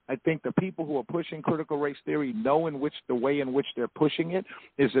matter. I think the people who are pushing critical race theory know the way in which they're pushing it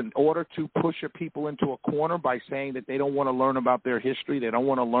is in order to push people into a corner by saying that they don't want to learn about their history, they don't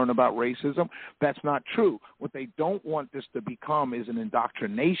want to learn about racism. That's not true. What they don't want this to become is an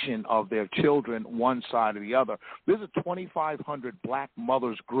indoctrination of their children, one side or the other. There's a 2,500 black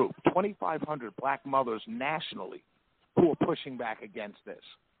mothers group, 2,500 black mothers nationally who are pushing back against this.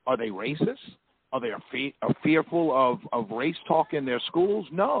 Are they racist? Are they fearful of race talk in their schools?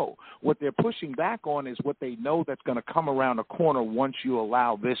 No. What they're pushing back on is what they know that's going to come around the corner once you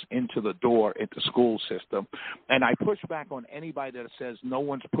allow this into the door at the school system. And I push back on anybody that says no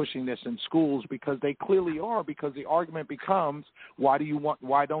one's pushing this in schools, because they clearly are, because the argument becomes, why don't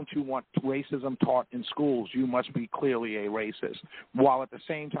you want racism taught in schools? You must be clearly a racist. While at the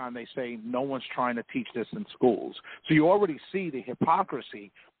same time they say no one's trying to teach this in schools. So you already see the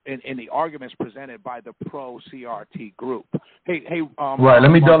hypocrisy in the arguments presented by the pro-CRT group. Right.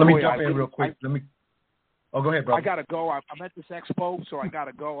 Let me jump in real quick. Go ahead, brother. I gotta go. I'm at this expo, so I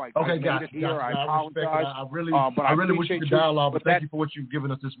gotta go. I got it here. I apologize. I really wish you could dialogue, but thank you for what you've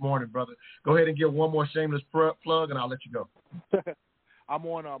given us this morning, brother. Go ahead and give one more shameless plug, and I'll let you go. I'm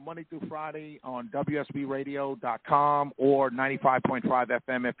on Monday through Friday on WSBRadio.com or 95.5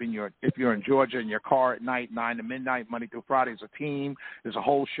 FM if you're in Georgia in your car at night, 9 to midnight. Monday through Friday is a team. There's a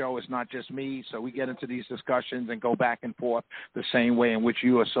whole show. It's not just me. So we get into these discussions and go back and forth the same way in which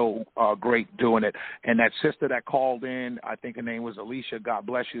you are so great doing it. And that sister that called in, I think her name was Alicia. God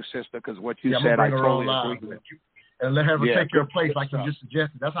bless you, sister, because what you said, I totally agree with. And let her take your place like you just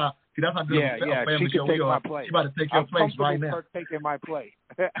suggested. That's how good of a family she show can take we are. my place. She's about to take your place right now. Her taking my place.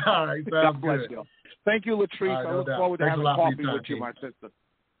 All right, God bless good. you. Thank you, Latrice. Right, I look forward to having coffee with you, my sister.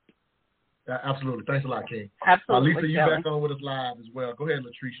 Absolutely. Thanks a lot, King. Absolutely. Lisa, you back on with us live as well. Go ahead,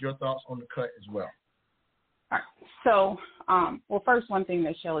 Latrice. Your thoughts on the cut as well. All right. So, well, first, one thing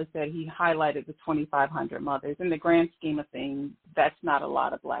that Shelley said, he highlighted the 2,500 mothers. In the grand scheme of things, that's not a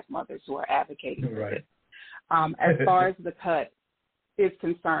lot of Black mothers who are advocating for this. As far as the cut is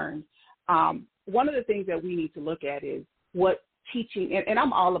concerned, one of the things that we need to look at is what teaching, and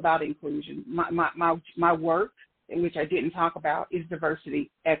I'm all about inclusion. My work, in which I didn't talk about, is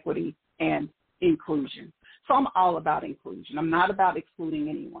diversity, equity, and inclusion. So I'm all about inclusion. I'm not about excluding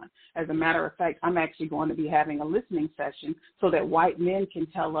anyone. As a matter of fact, I'm actually going to be having a listening session so that white men can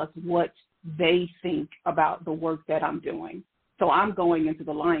tell us what they think about the work that I'm doing. So I'm going into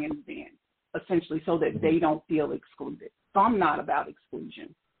the lion's den, essentially, so that they don't feel excluded. So I'm not about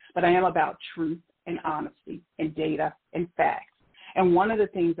exclusion, but I am about truth and honesty and data and facts. And one of the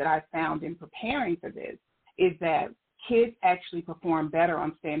things that I found in preparing for this is that kids actually perform better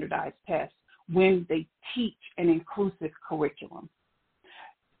on standardized tests when they teach an inclusive curriculum.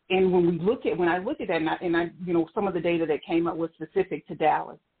 And when I look at that, and I some of the data that came up was specific to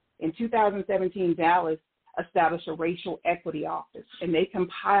Dallas. In 2017, Dallas established a racial equity office, and they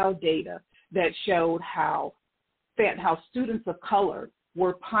compiled data that showed how students of color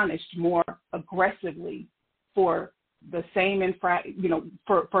were punished more aggressively for the same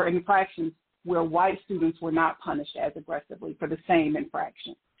for infractions where white students were not punished as aggressively for the same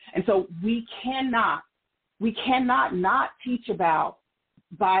infraction. And so we cannot not teach about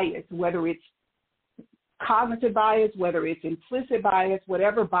bias, whether it's cognitive bias, whether it's implicit bias,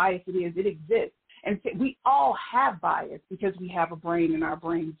 whatever bias it is, it exists. And we all have bias because we have a brain and our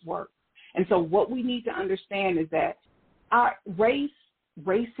brains work. And so what we need to understand is that our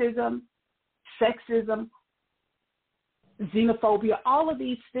racism, sexism, xenophobia, all of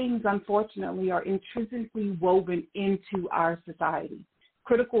these things, unfortunately, are intrinsically woven into our society.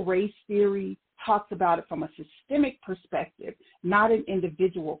 Critical race theory talks about it from a systemic perspective, not an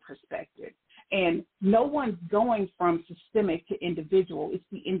individual perspective. And no one's going from systemic to individual. It's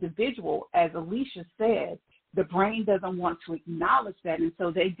the individual, as Alicia said, the brain doesn't want to acknowledge that. And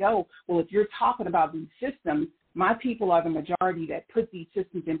so they go, well, if you're talking about these systems, my people are the majority that put these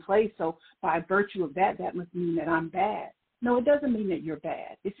systems in place. So by virtue of that, that must mean that I'm bad. No, it doesn't mean that you're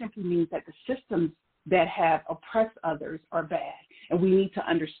bad. It simply means that the systems that have oppressed others are bad. And we need to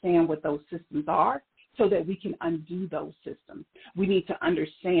understand what those systems are so that we can undo those systems. We need to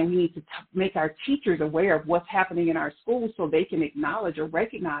understand, we need to make our teachers aware of what's happening in our schools so they can acknowledge or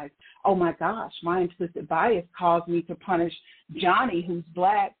recognize, oh my gosh, my implicit bias caused me to punish Johnny, who's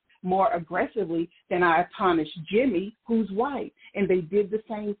Black, more aggressively than I punished Jimmy, who's white. And they did the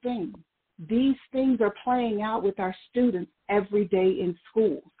same thing. These things are playing out with our students every day in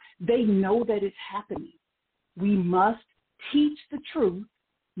schools. They know that it's happening. We must teach the truth,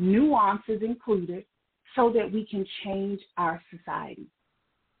 nuances included, so that we can change our society,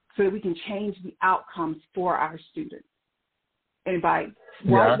 so that we can change the outcomes for our students. And by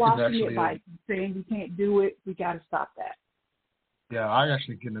whitewashing it, by saying we can't do it, we got to stop that. Yeah, I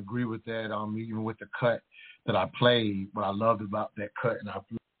actually can agree with that. Even with the cut that I played, what I loved about that cut, and I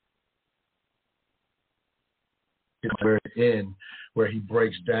where he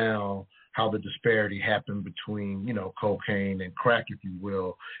breaks down how the disparity happened between, cocaine and crack, if you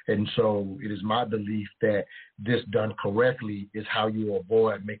will. And so it is my belief that this done correctly is how you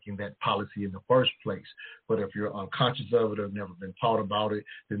avoid making that policy in the first place. But if you're unconscious of it or never been taught about it,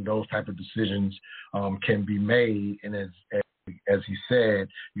 then those type of decisions can be made. And as he said,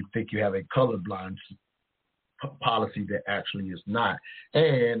 you think you have a colorblind policy that actually is not.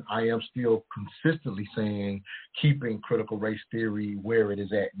 And I am still consistently saying keeping critical race theory where it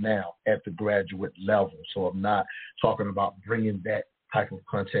is at now at the graduate level. So I'm not talking about bringing that type of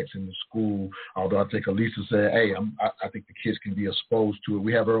context in the school, although I think Elisa said, hey, I think the kids can be exposed to it.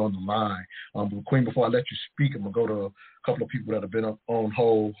 We have her on the line. But Queen, before I let you speak, I'm going to go to a couple of people that have been on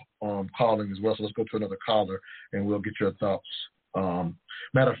hold calling as well. So let's go to another caller and we'll get your thoughts.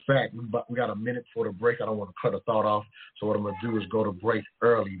 Matter of fact, we got a minute for the break. I don't want to cut a thought off. So what I'm going to do is go to break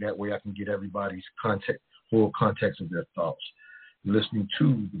early. That way I can get everybody's full context of their thoughts. You're listening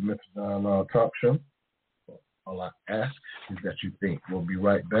to the Memphis Dialogue Talk Show. All I ask is that you think. We'll be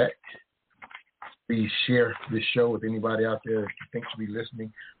right back. Please share this show with anybody out there that you think should be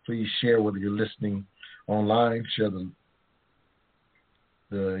listening. Please share whether you're listening online. Share the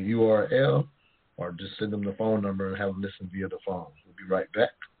URL. Or just send them the phone number and have them listen via the phone. We'll be right back.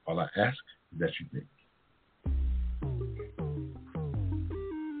 All I ask is that you think.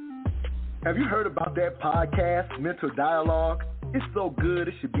 Have you heard about that podcast, Mental Dialogue? It's so good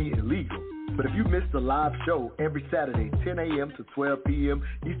it should be illegal. But if you miss the live show every Saturday, 10 a.m. to 12 p.m.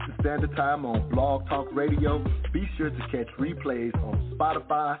 Eastern Standard Time on Blog Talk Radio, be sure to catch replays on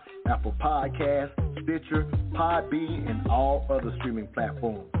Spotify, Apple Podcasts, Stitcher, Podbean, and all other streaming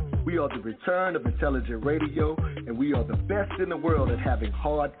platforms. We are the return of intelligent radio, and we are the best in the world at having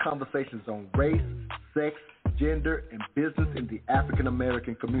hard conversations on race, sex, gender, and business in the African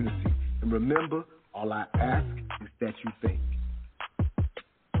American community. And remember, all I ask is that you think.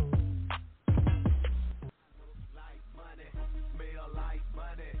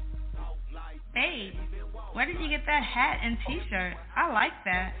 Babe, where did you get that hat and t-shirt? I like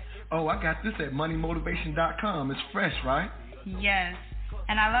that. Oh, I got this at moneymotivation.com. It's fresh, right? Yes,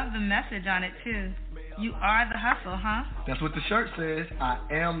 and I love the message on it too. You are the hustle, huh? That's what the shirt says. I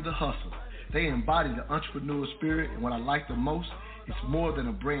am the hustle. They embody the entrepreneur spirit, and what I like the most, it's more than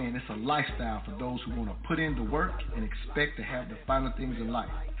a brand. It's a lifestyle for those who want to put in the work and expect to have the finer things in life.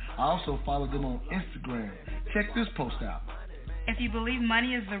 I also follow them on Instagram. Check this post out. If you believe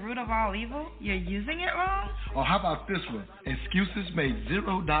money is the root of all evil, you're using it wrong? Or how about this one? Excuses made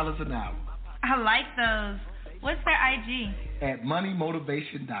 $0 an hour. I like those. What's their IG? At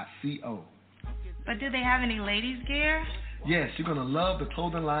moneymotivation.co. But do they have any ladies' gear? Yes, you're going to love the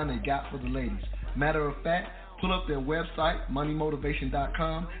clothing line they got for the ladies. Matter of fact, pull up their website,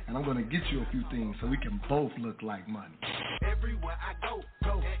 moneymotivation.com, and I'm going to get you a few things so we can both look like money. Everywhere I go,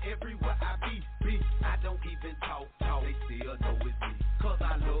 and everywhere I be, I don't even talk, they still know it's me. Cause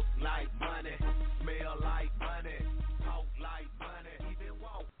I look like money, smell like money, talk like money, even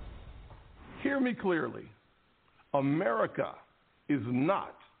walk. Hear me clearly. America is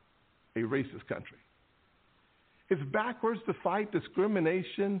not a racist country. It's backwards to fight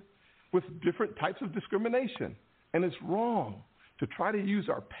discrimination with different types of discrimination. And it's wrong to try to use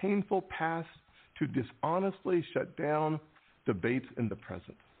our painful past to dishonestly shut down debates in the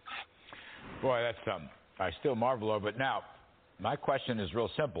present. Boy, that's something I still marvel over. But now, my question is real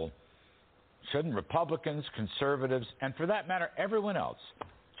simple. Shouldn't Republicans, conservatives, and for that matter, everyone else,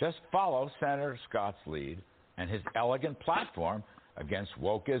 just follow Senator Scott's lead and his elegant platform against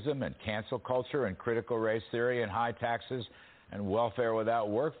wokeism and cancel culture and critical race theory and high taxes and welfare without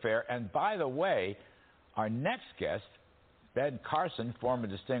workfare? And by the way, our next guest, Ben Carson, former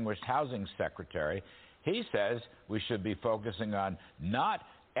distinguished housing secretary, he says we should be focusing on not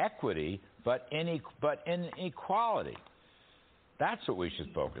equity, but inequality. That's what we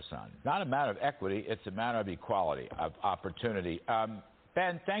should focus on. Not a matter of equity, it's a matter of equality, of opportunity.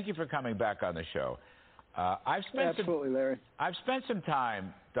 Ben, thank you for coming back on the show. Larry. I've spent some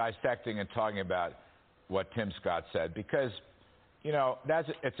time dissecting and talking about what Tim Scott said because, you know,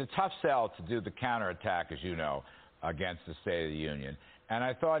 it's a tough sell to do the counterattack, as you know, against the State of the Union. And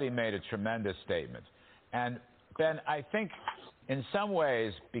I thought he made a tremendous statement. And, Ben, I think in some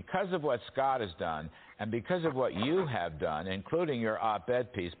ways, because of what Scott has done and because of what you have done, including your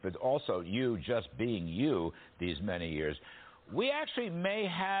op-ed piece, but also you just being you these many years, we actually may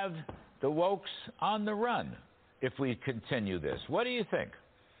have the wokes on the run if we continue this. What do you think?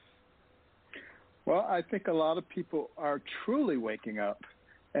 Well, I think a lot of people are truly waking up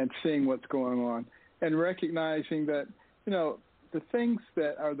and seeing what's going on and recognizing that, you know, the things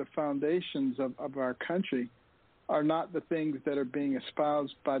that are the foundations of our country are not the things that are being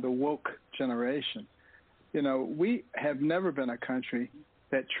espoused by the woke generation. You know, we have never been a country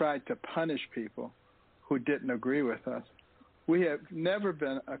that tried to punish people who didn't agree with us. We have never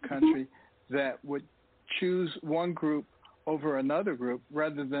been a country that would choose one group over another group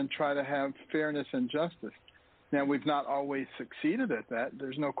rather than try to have fairness and justice. Now, we've not always succeeded at that.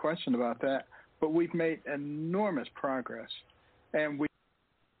 There's no question about that. But we've made enormous progress. And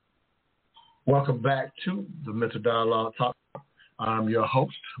Welcome back to the Mental Dialogue Talk. I'm your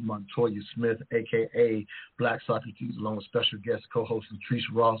host, Montoya Smith, a.k.a. Black Socrates, along with special guest co-host Latrice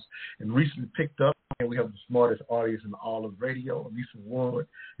Ross, and recently picked up, and we have the smartest audience in all of radio. Lisa Ward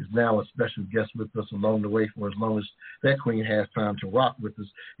is now a special guest with us along the way for as long as that queen has time to rock with us.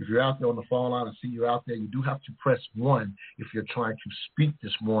 If you're out there on the phone line, I see you out there, you do have to press 1 if you're trying to speak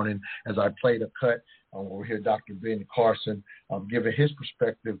this morning, as I played a cut over here, Dr. Ben Carson, giving his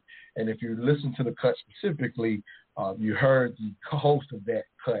perspective. And if you listen to the cut specifically, you heard the host of that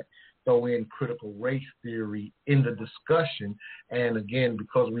cut throw in critical race theory in the discussion. And again,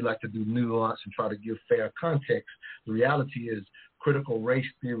 because we like to do nuance and try to give fair context, the reality is critical race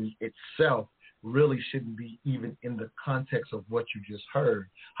theory itself really shouldn't be even in the context of what you just heard.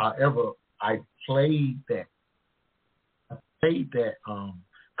 However, I played that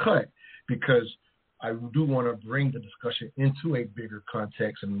cut because I do want to bring the discussion into a bigger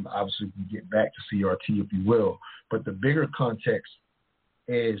context, and obviously we can get back to CRT if you will. But the bigger context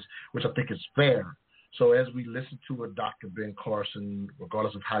is, which I think is fair, So as we listen to a Dr. Ben Carson,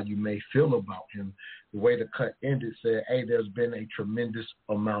 regardless of how you may feel about him, the way the cut ended said, hey, there's been a tremendous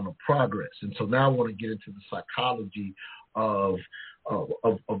amount of progress. And so now I want to get into the psychology of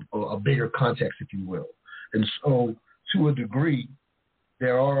a bigger context, if you will. And so to a degree,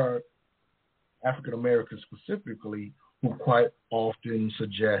 there are African Americans specifically who quite often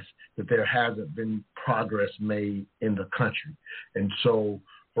suggest that there hasn't been progress made in the country. And so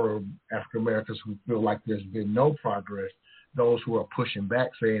for African Americans who feel like there's been no progress, those who are pushing back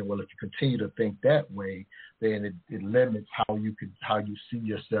saying, well, if you continue to think that way, then it limits how you see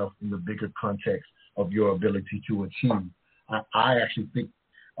yourself in the bigger context of your ability to achieve. I actually think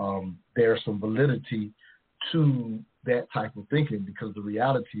there's some validity to that type of thinking, because the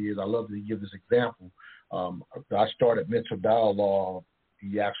reality is, I love to give this example. I started Mental Dialogue,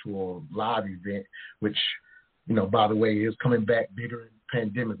 the actual live event, which, by the way, is coming back bigger in the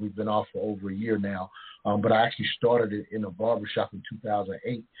pandemic. We've been off for over a year now. But I actually started it in a barbershop in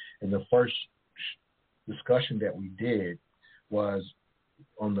 2008. And the first discussion that we did was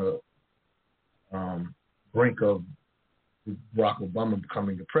on the brink of Barack Obama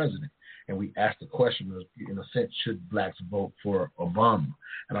becoming the president. And we asked the question, in a sense, should blacks vote for Obama?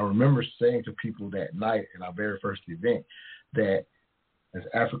 And I remember saying to people that night in our very first event that as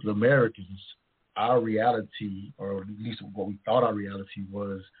African Americans, our reality, or at least what we thought our reality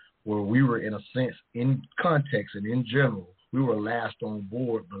was, where we were, in a sense, in context and in general, we were last on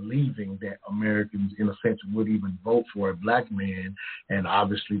board believing that Americans, in a sense, would even vote for a black man. And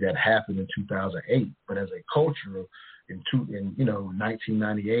obviously that happened in 2008. But as a culture, in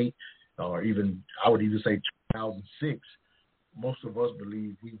 1998, or even, I would even say 2006, most of us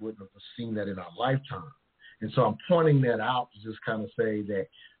believe we wouldn't have seen that in our lifetime. And so I'm pointing that out to just kind of say that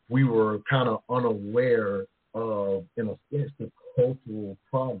we were kind of unaware of, in a sense, the cultural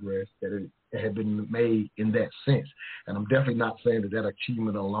progress that had been made in that sense. And I'm definitely not saying that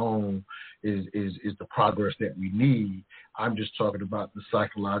achievement alone is the progress that we need. I'm just talking about the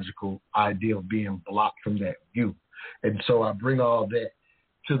psychological idea of being blocked from that view. And so I bring all that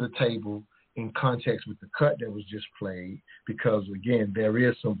to the table in context with the cut that was just played, because, again, there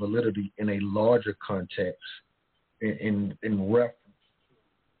is some validity in a larger context in reference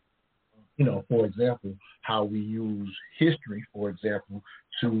to, for example, how we use history, for example,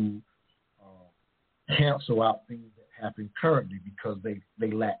 to cancel out things that happen currently because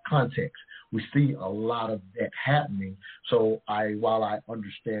they lack context. We see a lot of that happening. So while I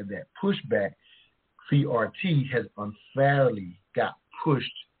understand that pushback, CRT has unfairly got pushed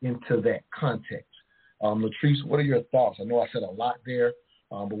into that context. Latrice, what are your thoughts? I know I said a lot there,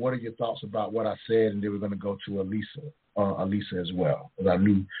 but what are your thoughts about what I said? And then we're going to go to Elisa as well, our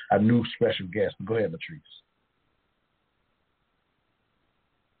new special guest. Go ahead, Latrice.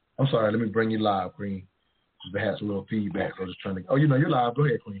 I'm sorry, let me bring you live, Queen. Perhaps a little feedback. I was just trying to. You're live. Go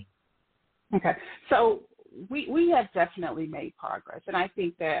ahead, Queen. Okay, so we have definitely made progress, and I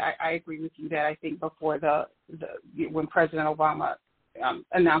think that I agree with you that I think before when President Obama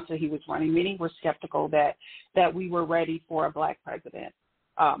announced that he was running, many were skeptical that we were ready for a black president.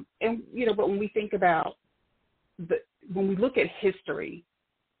 But when we think about when we look at history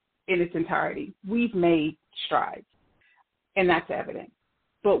in its entirety, we've made strides, and that's evident.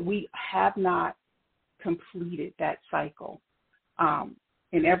 But we have not completed that cycle.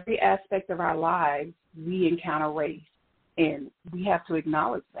 In every aspect of our lives, we encounter race, and we have to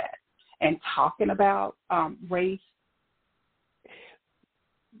acknowledge that. And talking about race,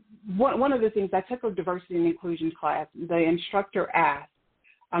 one of the things, I took a diversity and inclusion class. The instructor asked,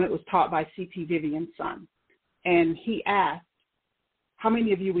 it was taught by C.P. Vivian's son, and he asked, how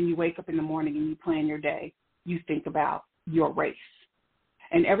many of you, when you wake up in the morning and you plan your day, you think about your race?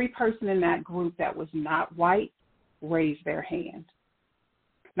 And every person in that group that was not white raised their hand.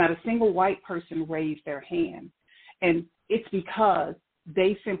 Not a single white person raised their hand. And it's because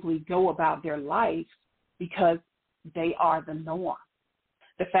they simply go about their life because they are the norm.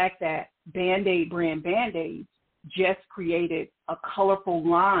 The fact that Band-Aid brand Band-Aids just created a colorful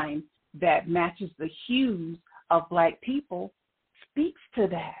line that matches the hues of black people speaks to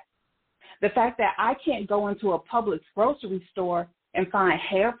that. The fact that I can't go into a Publix grocery store and find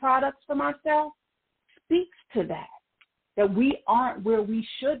hair products for myself speaks to that we aren't where we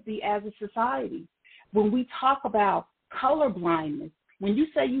should be as a society. When we talk about color blindness, when you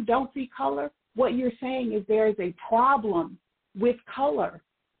say you don't see color, what you're saying is there is a problem with color.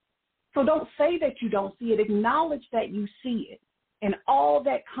 So don't say that you don't see it. Acknowledge that you see it and all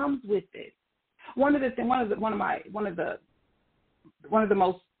that comes with it. One of the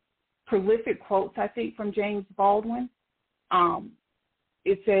most prolific quotes, I think, from James Baldwin,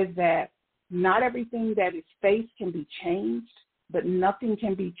 it says that not everything that is faced can be changed, but nothing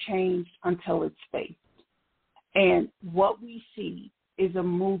can be changed until it's faced. And what we see is a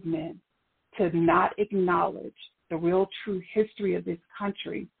movement to not acknowledge the real true history of this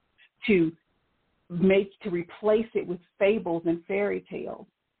country, to replace it with fables and fairy tales.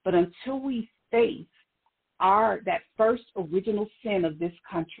 But until we face that first original sin of this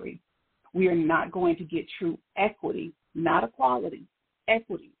country, we are not going to get true equity, not equality,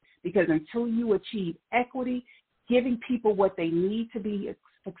 equity. Because until you achieve equity, giving people what they need to be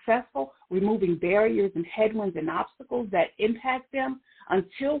successful, removing barriers and headwinds and obstacles that impact them,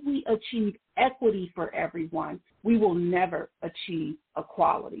 until we achieve equity for everyone, we will never achieve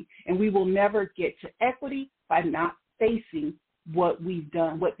equality. And we will never get to equity by not facing what we've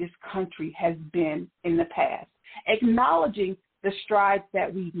done, what this country has been in the past. Acknowledging the strides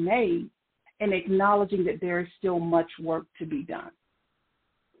that we've made and acknowledging that there is still much work to be done.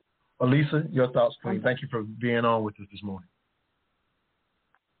 Elisa, your thoughts, please. Thank you for being on with us this morning.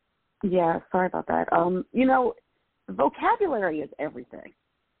 Yeah, sorry about that. Vocabulary is everything.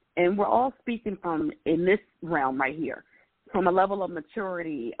 And we're all speaking from, in this realm right here, from a level of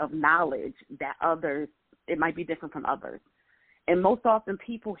maturity, of knowledge that others, it might be different from others. And most often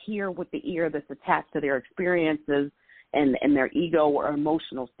people hear with the ear that's attached to their experiences and their ego or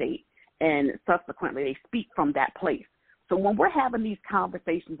emotional state. And subsequently they speak from that place. So when we're having these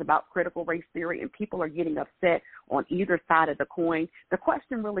conversations about critical race theory and people are getting upset on either side of the coin, the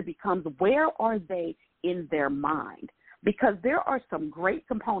question really becomes, where are they in their mind? Because there are some great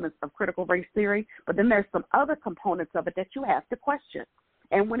components of critical race theory, but then there's some other components of it that you have to question.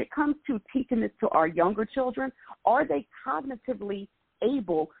 And when it comes to teaching this to our younger children, are they cognitively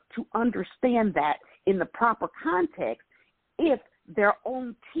able to understand that in the proper context if their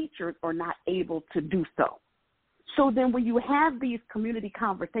own teachers are not able to do so? So then when you have these community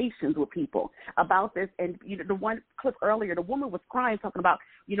conversations with people about this, and the one clip earlier, the woman was crying, talking about,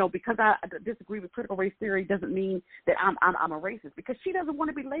 because I disagree with critical race theory doesn't mean that I'm a racist, because she doesn't want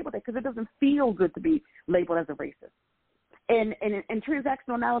to be labeled that, because it doesn't feel good to be labeled as a racist. And in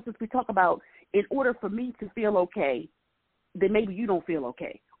transactional analysis, we talk about, in order for me to feel okay, then maybe you don't feel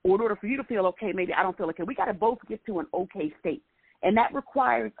okay. Or in order for you to feel okay, maybe I don't feel okay. We got to both get to an okay state. And that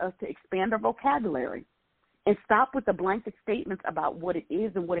requires us to expand our vocabulary and stop with the blanket statements about what it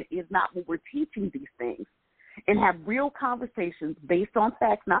is and what it is not when we're teaching these things, and have real conversations based on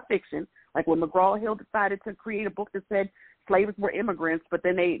facts, not fiction, like when McGraw-Hill decided to create a book that said slaves were immigrants, but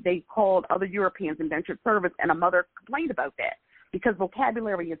then they called other Europeans indentured servants, and a mother complained about that, because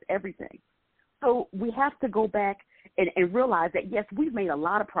vocabulary is everything. So we have to go back and realize that, yes, we've made a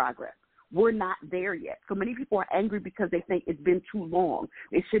lot of progress. We're not there yet. So many people are angry because they think it's been too long.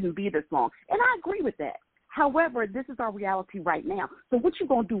 It shouldn't be this long. And I agree with that. However, this is our reality right now. So what you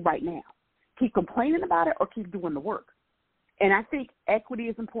going to do right now? Keep complaining about it or keep doing the work? And I think equity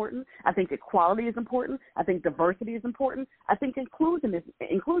is important. I think equality is important. I think diversity is important. I think inclusion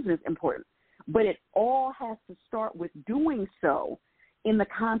is important. But it all has to start with doing so in the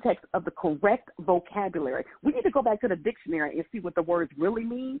context of the correct vocabulary. We need to go back to the dictionary and see what the words really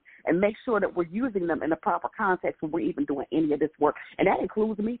mean and make sure that we're using them in the proper context when we're even doing any of this work. And that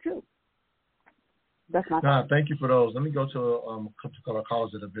includes me too. That's my thought. Thank you for those. Let me go to a couple of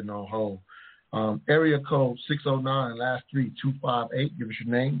callers that have been on hold. Area code 609, last 3258. Give us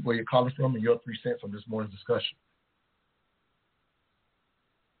your name, where you're calling from, and your 3 cents on this morning's discussion.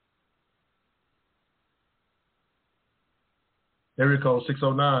 Area code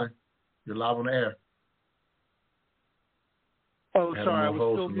 609. You're live on the air. Oh, sorry, I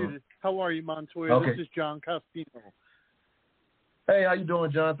was still muted. How are you, Montoya? Okay. This is John Costino. Hey, how you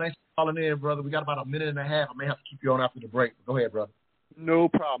doing, John? Thanks for calling in, brother. We got about a minute and a half. I may have to keep you on after the break. Go ahead, brother. No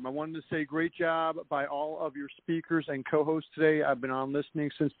problem. I wanted to say great job by all of your speakers and co-hosts today. I've been on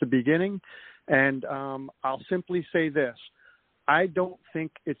listening since the beginning, and I'll simply say this. I don't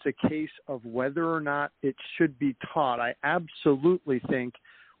think it's a case of whether or not it should be taught. I absolutely think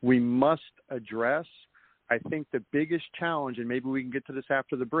we must address, I think the biggest challenge, and maybe we can get to this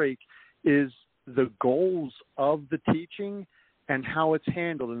after the break, is the goals of the teaching and how it's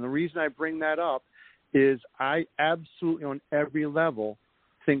handled. And the reason I bring that up is I absolutely, on every level,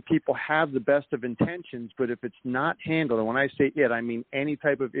 think people have the best of intentions, but if it's not handled, and when I say it, I mean any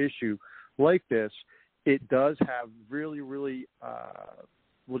type of issue like this, it does have really, really,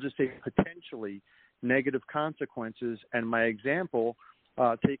 we'll just say potentially negative consequences. And my example,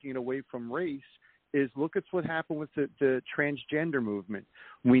 taking it away from race, is look at what happened with the transgender movement.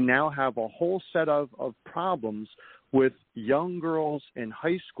 We now have a whole set of problems with young girls in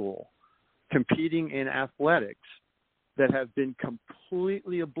high school competing in athletics that have been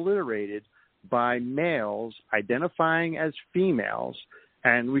completely obliterated by males identifying as females,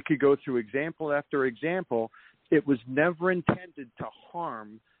 and we could go through example after example, it was never intended to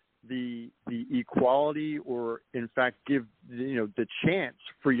harm the equality or, in fact, give the chance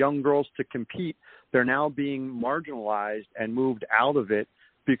for young girls to compete. They're now being marginalized and moved out of it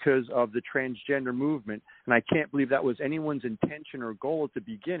because of the transgender movement. And I can't believe that was anyone's intention or goal at the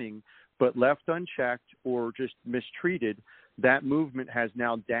beginning, but left unchecked or just mistreated, that movement has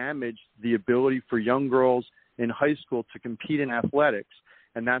now damaged the ability for young girls in high school to compete in athletics.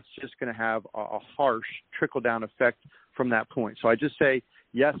 And that's just going to have a harsh trickle-down effect from that point. So I just say,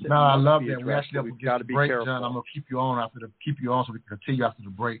 yes, it I love that. We actually have to get to the break, careful. John. I'm going to keep you on so we can continue after the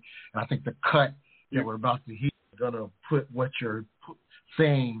break. And I think the cut that we're about to hear is going to put what you're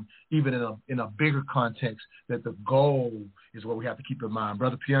saying even in a bigger context, that the goal is what we have to keep in mind.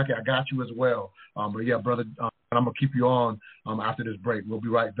 Brother Pianki, I got you as well. But yeah, brother, I'm going to keep you on after this break. We'll be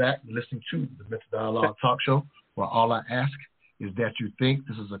right back. You're listening to the Mental Dialogue Talk Show, where all I ask is that you think.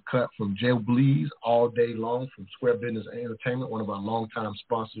 This is a cut from Joe Blees All Day Long from Square Business and Entertainment, one of our longtime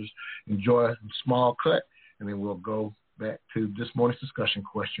sponsors. Enjoy a small cut, and then we'll go back to this morning's discussion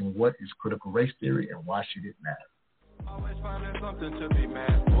question: what is critical race theory and why should it matter? Always finding something to be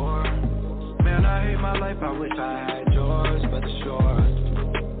mad for. Man, I hate my life, I wish I had yours, but it's yours.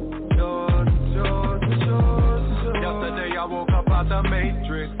 Yesterday I woke up out the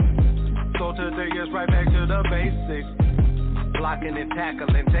matrix, so today is right back to the basics. Blocking and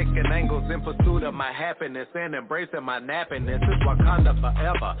tackling, taking angles in pursuit of my happiness and embracing my nappiness. It's Wakanda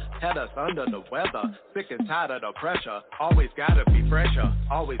forever, had us under the weather. Sick and tired of the pressure, always gotta be fresher,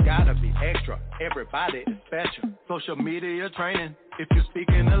 always gotta be extra. Everybody is special. Social media training, if you speak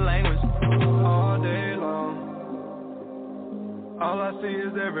in the language, all day long. All I see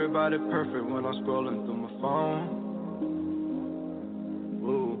is everybody perfect when I'm scrolling through my phone.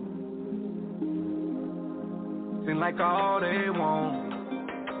 Ooh. Seem like all they want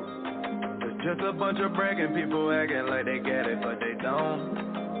is just a bunch of bragging people acting like they get it, but they don't.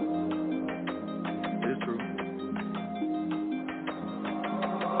 It's true.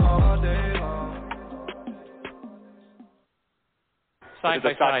 All day long.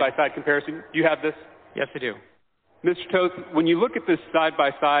 Side-by-side comparison. You have this? Yes, I do. Mr. Toth, when you look at this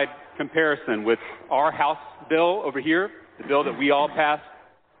side-by-side comparison with our House bill over here, the bill that we all passed,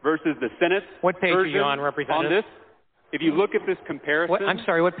 versus the Senate. What page are you on, Representative? On this, if you look at this comparison. I'm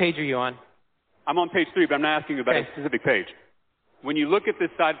sorry, what page are you on? I'm on page 3, but I'm not asking you about a specific page. When you look at this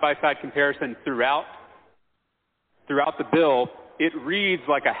side-by-side comparison throughout the bill, it reads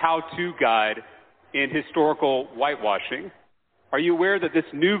like a how-to guide in historical whitewashing. Are you aware that this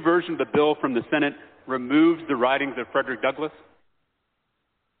new version of the bill from the Senate removes the writings of Frederick Douglass?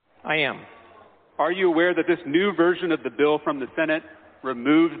 I am. Are you aware that this new version of the bill from the Senate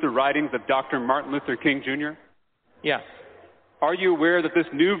removes the writings of Dr. Martin Luther King Jr.? Yes. Are you aware that this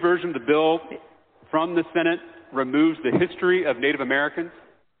new version of the bill from the Senate removes the history of Native Americans?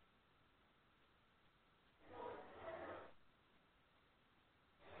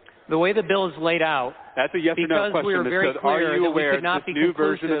 The way the bill is laid out, that's a yes or no question. Because we were very clear that we could not be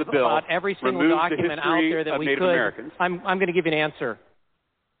conclusive about every single document out there that we could. Americans. I'm going to give you an answer.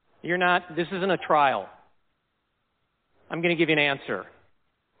 You're not. This isn't a trial. I'm going to give you an answer.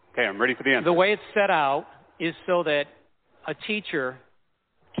 Okay, I'm ready for the answer. The way it's set out is so that a teacher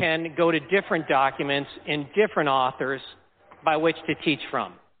can go to different documents in different authors by which to teach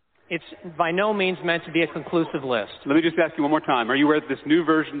from. It's by no means meant to be a conclusive list. Let me just ask you one more time. Are you aware that this new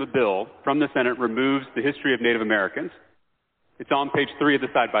version of the bill from the Senate removes the history of Native Americans? It's on page 3 of the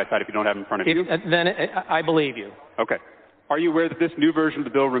side-by-side if you don't have it in front of you. Then I believe you. Okay. Are you aware that this new version of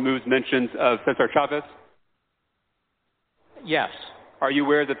the bill removes mentions of Cesar Chavez? Yes. Are you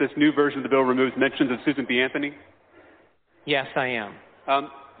aware that this new version of the bill removes mentions of Susan B. Anthony? Yes, I am.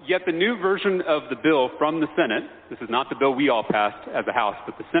 Yet the new version of the bill from the Senate, this is not the bill we all passed as a House,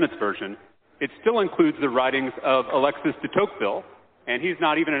 but the Senate's version, it still includes the writings of Alexis de Tocqueville, and he's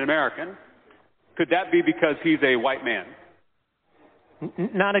not even an American. Could that be because he's a white man?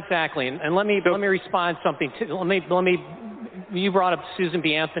 Not exactly. And let me respond something to you brought up Susan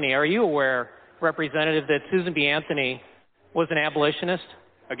B. Anthony. Are you aware, Representative, that Susan B. Anthony was an abolitionist?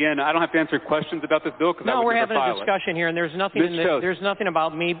 Again, I don't have to answer questions about this bill because I would we're having a discussion here, and there's nothing there's nothing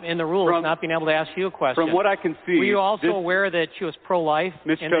about me in the rules not being able to ask you a question. From what I can see, were you also aware that she was pro-life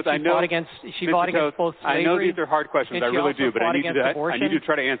and that she fought against both slavery? I know these are hard questions, I really do, but I need you to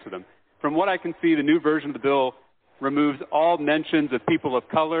try to answer them. From what I can see, the new version of the bill removes all mentions of people of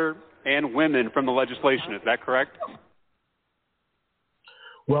color and women from the legislation. Is that correct?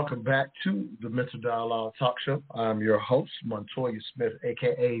 Welcome back to the Mental Dialogue Talk Show. I'm your host, Montoya Smith,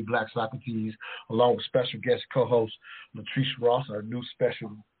 a.k.a. Black Socrates, along with special guest co-host Latrice Ross, our new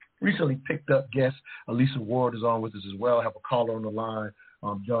special, recently picked up guest. Elisa Ward is on with us as well. I have a caller on the line,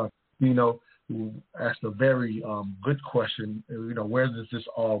 John Fino, who asked a very good question, where does this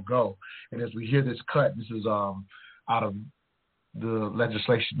all go? And as we hear this cut, this is out of the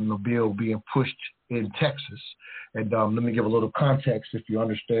legislation, the bill being pushed in Texas. And let me give a little context if you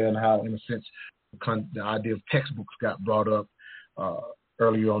understand how, in a sense, the idea of textbooks got brought up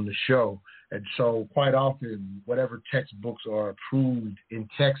earlier on the show. And so quite often, whatever textbooks are approved in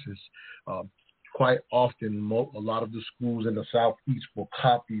Texas, quite often a lot of the schools in the Southeast will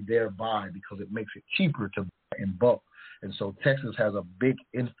copy thereby because it makes it cheaper to buy in bulk. And so Texas has a big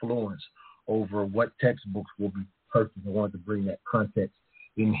influence over what textbooks will be purchased. I wanted to bring that context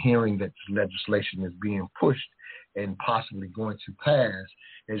in hearing that legislation is being pushed and possibly going to pass,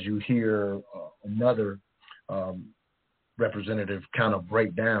 as you hear another representative kind of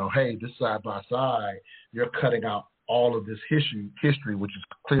break down, hey, this side by side, you're cutting out all of this history, which is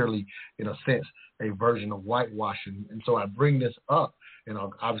clearly, in a sense, a version of whitewashing. And so I bring this up, and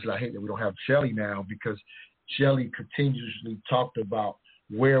obviously I hate that we don't have Shelley now, because Shelley continuously talked about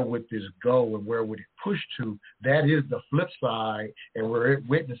where would this go and where would it push to. That is the flip side, and we're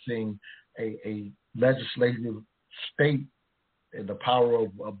witnessing a legislative state, and the power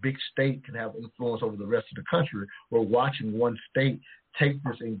of a big state can have influence over the rest of the country. We're watching one state take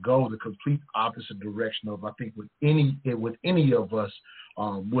this and go the complete opposite direction of, I think, what any of us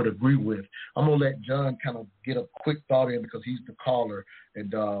would agree with. I'm going to let John kind of get a quick thought in because he's the caller.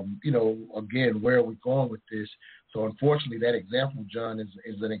 And, again, where are we going with this? So, unfortunately, that example, John,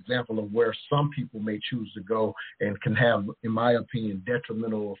 is an example of where some people may choose to go and can have, in my opinion,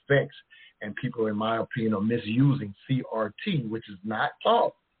 detrimental effects. And people, in my opinion, are misusing CRT, which is not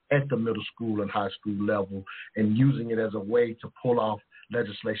taught at the middle school and high school level, and using it as a way to pull off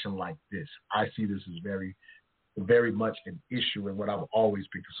legislation like this. I see this as very, very much an issue and what I've always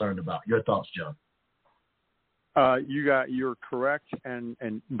been concerned about. Your thoughts, John? You're correct,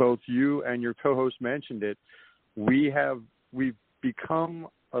 and both you and your co-host mentioned it. We've become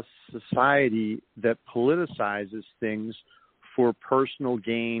a society that politicizes things for personal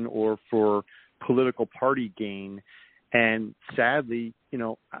gain or for political party gain. And sadly,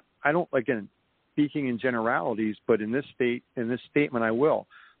 I don't, again, speaking in generalities, but in this statement, I will.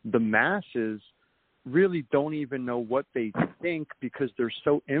 The masses really don't even know what they think because they're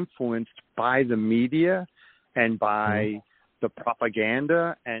so influenced by the media and by the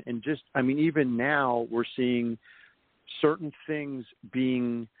propaganda. And just, even now we're seeing certain things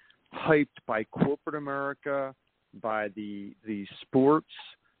being hyped by corporate America, by the sports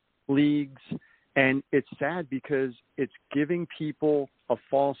leagues. And it's sad because it's giving people a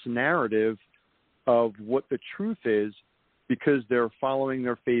false narrative of what the truth is because they're following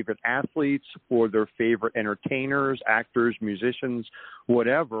their favorite athletes or their favorite entertainers, actors, musicians,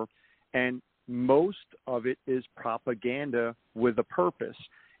 whatever. And most of it is propaganda with a purpose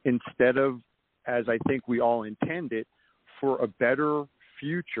instead of, as I think we all intended, for a better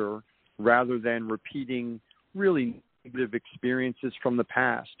future rather than repeating really negative experiences from the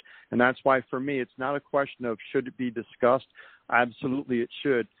past. And that's why, for me, it's not a question of should it be discussed. Absolutely it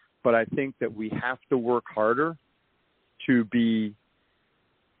should. But I think that we have to work harder to be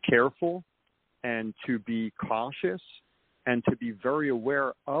careful and to be cautious and to be very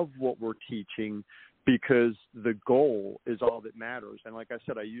aware of what we're teaching because the goal is all that matters. And like I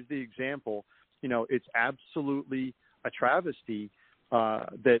said, I use the example, it's absolutely a travesty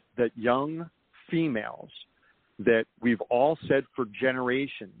that young females that we've all said for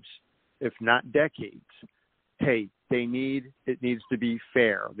generations, if not decades, hey, it needs to be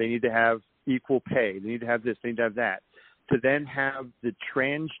fair. They need to have equal pay. They need to have this, they need to have that. To then have the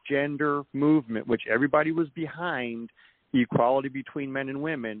transgender movement, which everybody was behind, equality between men and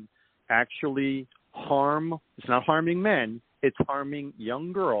women, actually it's not harming men, it's harming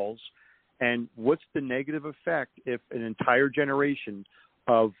young girls. And what's the negative effect if an entire generation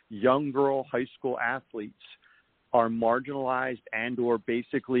of young girl high school athletes are marginalized and or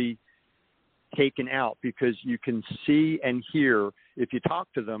basically taken out? Because you can see and hear, if you talk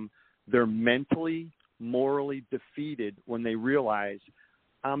to them, they're mentally, morally defeated when they realize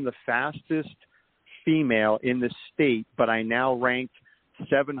I'm the fastest female in the state, but I now rank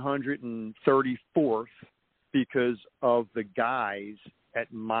 734th because of the guys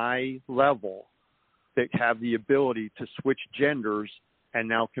at my level that have the ability to switch genders and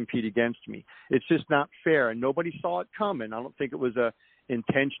now compete against me. It's just not fair, and nobody saw it coming. I don't think it was a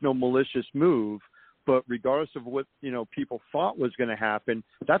intentional, malicious move, But regardless of what, people thought was going to happen,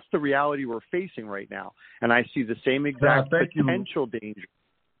 that's the reality we're facing right now. And I see the same exact potential danger.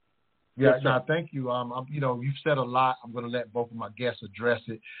 Yeah, no, thank you. You've said a lot. I'm going to let both of my guests address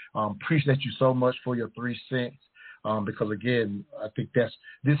it. Appreciate you so much for your 3 cents. Because again, I think this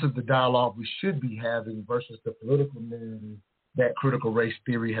is the dialogue we should be having versus the political narrative that critical race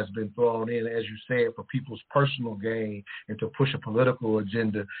theory has been thrown in, as you said, for people's personal gain and to push a political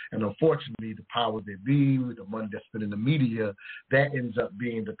agenda. And unfortunately, the power that be, the money that's spent in the media, that ends up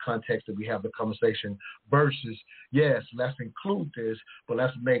being the context that we have the conversation versus, yes, let's include this, but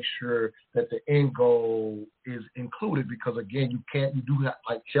let's make sure that the end goal is included because, again, you do have,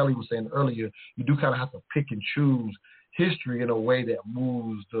 like Shelly was saying earlier, you do kind of have to pick and choose history in a way that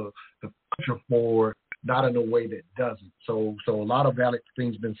moves the culture forward, not in a way that doesn't. So a lot of valid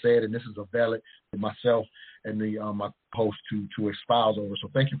things been said, and this is a valid for myself and my host to espouse over. So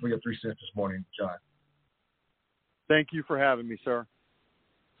thank you for your 3 cents this morning, John. Thank you for having me, sir.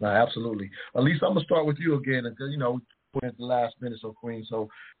 No, absolutely. Elisa, I'm going to start with you again because, we put in the last minute, so Queen. So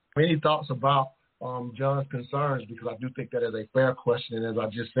any thoughts about John's concerns, because I do think that is a fair question. And as I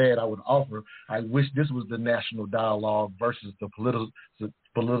just said, I would offer, I wish this was the national dialogue versus the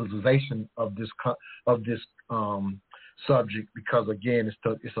politicization of this subject, because again,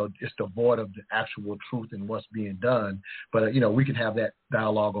 it's devoid of the actual truth and what's being done. But we can have that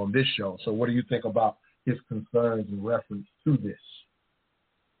dialogue on this show. So what do you think about his concerns in reference to this?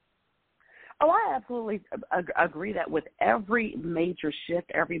 Oh, I absolutely agree that with every major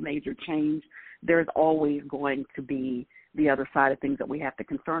shift, every major change, there's always going to be the other side of things that we have to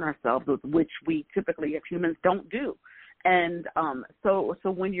concern ourselves with, which we typically as humans don't do. And so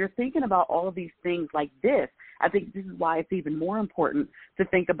when you're thinking about all of these things like this, I think this is why it's even more important to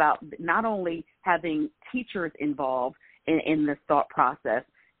think about not only having teachers involved in this thought process,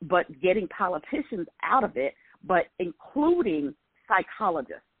 but getting politicians out of it, but including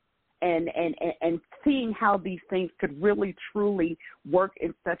psychologists. And seeing how these things could really, truly work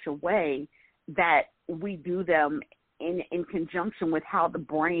in such a way that we do them in conjunction with how the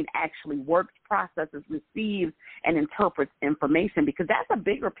brain actually works, processes, receives, and interprets information, because that's a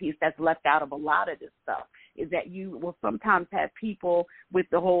bigger piece that's left out of a lot of this stuff, is that you will sometimes have people with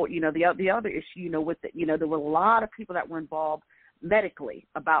the whole, the other issue, there were a lot of people that were involved medically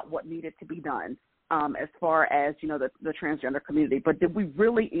about what needed to be done. As far as, the transgender community. But did we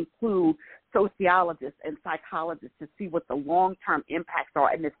really include sociologists and psychologists to see what the long-term impacts are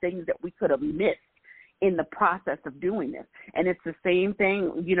and the things that we could have missed in the process of doing this? And it's the same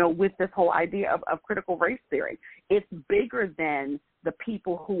thing, with this whole idea of critical race theory. It's bigger than the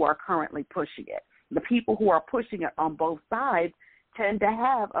people who are currently pushing it. The people who are pushing it on both sides tend to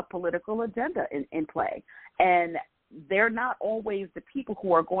have a political agenda in play. And they're not always the people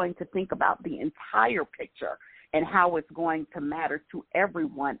who are going to think about the entire picture and how it's going to matter to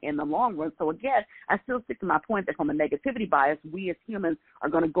everyone in the long run. So again, I still stick to my point that from a negativity bias, we as humans are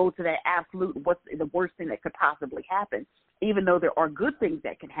going to go to that absolute, what's the worst thing that could possibly happen, even though there are good things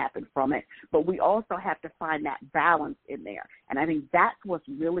that can happen from it. But we also have to find that balance in there. And I think that's what's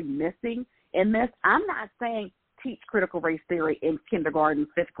really missing in this. I'm not saying teach critical race theory in kindergarten,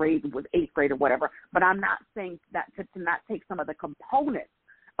 5th grade, with 8th grade or whatever, but I'm not saying that to not take some of the components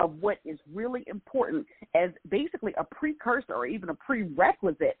of what is really important as basically a precursor or even a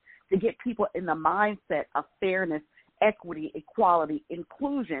prerequisite to get people in the mindset of fairness, equity, equality,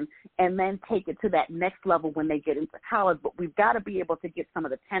 inclusion, and then take it to that next level when they get into college. But we've got to be able to get some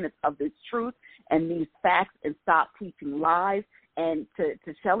of the tenets of this truth and these facts and stop teaching lies. And to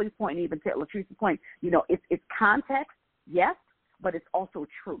Shelly's point and even to Latrice's point, it's context, yes, but it's also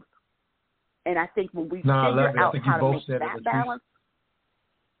truth. And I think when we figure out how to make that balance.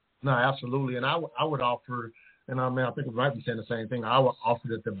 No, absolutely. And I would offer, and I think we might be saying the same thing, I would offer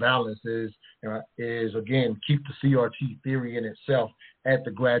that the balance is again, keep the CRT theory in itself at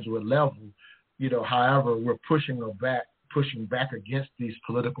the graduate level. However, we're pushing back against these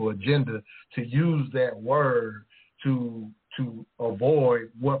political agenda to use that word to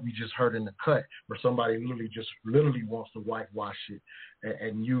avoid what we just heard in the cut, where somebody literally wants to whitewash it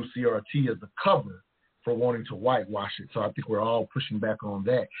and use CRT as the cover for wanting to whitewash it. So I think we're all pushing back on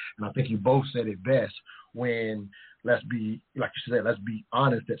that. And I think you both said it best when, let's be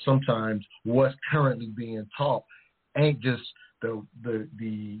honest that sometimes what's currently being taught ain't just the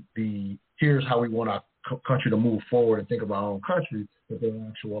here's how we want our country to move forward and think of our own country, but they're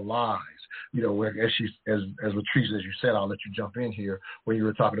actual lies. Where as Latrice, as you said, I'll let you jump in here, when you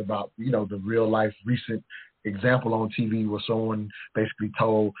were talking about, the real life recent example on TV where someone basically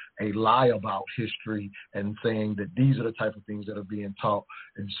told a lie about history and saying that these are the type of things that are being taught.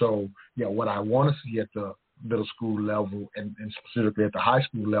 And so, what I want to see at the middle school level and specifically at the high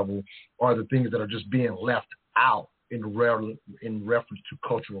school level are the things that are just being left out in reference to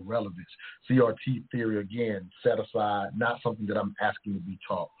cultural relevance. CRT theory, again, set aside, not something that I'm asking to be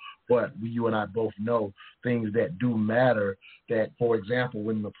taught. But you and I both know things that do matter, that, for example,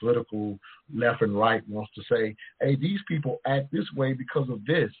 when the political left and right wants to say, hey, these people act this way because of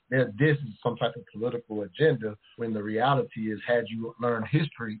this, this is some type of political agenda, when the reality is, had you learned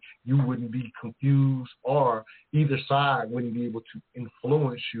history, you wouldn't be confused, or either side wouldn't be able to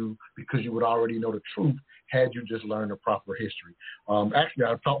influence you because you would already know the truth had you just learned the proper history. Actually,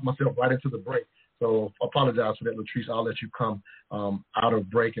 I talked myself right into the break. So apologize for that, Latrice. I'll let you come out of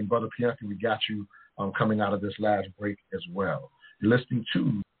break. And Brother Pianki, we got you coming out of this last break as well. You're listening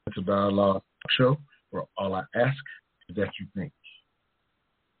to the Dialogue Show, where all I ask is that you think.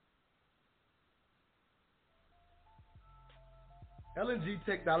 L&G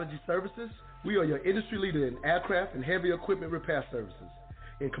Technology Services, we are your industry leader in aircraft and heavy equipment repair services.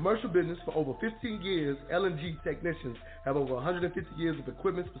 In commercial business for over 15 years, L&G technicians have over 150 years of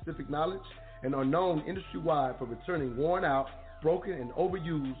equipment-specific knowledge and are known industry-wide for returning worn-out, broken, and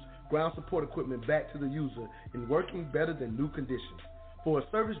overused ground support equipment back to the user in working better than new conditions. For a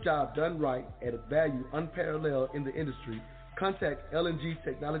service job done right at a value unparalleled in the industry, contact L&G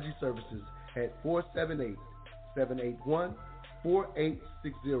Technology Services at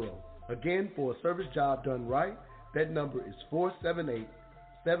 478-781-4860. Again, for a service job done right, that number is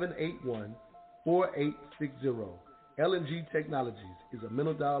 478-781-4860. L&G Technologies is a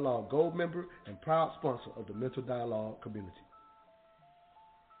Mental Dialogue Gold member and proud sponsor of the Mental Dialogue community.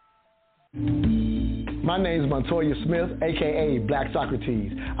 My name is Montoya Smith, a.k.a. Black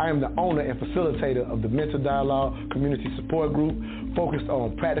Socrates. I am the owner and facilitator of the Mental Dialogue Community Support Group, focused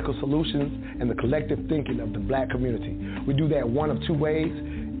on practical solutions and the collective thinking of the Black community. We do that one of two ways: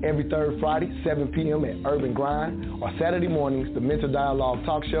 every third Friday, 7 p.m. at Urban Grind, or Saturday mornings, the Mental Dialogue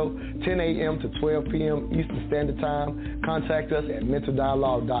Talk Show, 10 a.m. to 12 p.m. Eastern Standard Time. Contact us at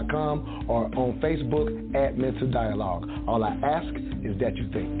mentaldialogue.com or on Facebook at Mental Dialogue. All I ask is that you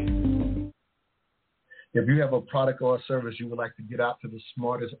think. If you have a product or a service you would like to get out to the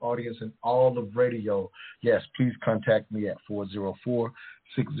smartest audience in all of radio, yes, please contact me at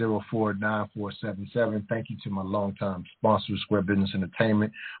 404-604-9477. Thank you to my longtime sponsors, Square Business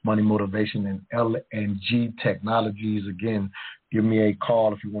Entertainment, Money Motivation, and L&G Technologies. Again, give me a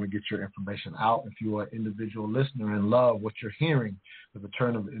call if you want to get your information out. If you are an individual listener and love what you're hearing, the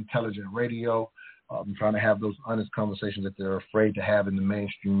return of intelligent radio, I'm trying to have those honest conversations that they're afraid to have in the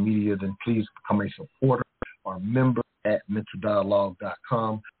mainstream media, then please become a supporter or member at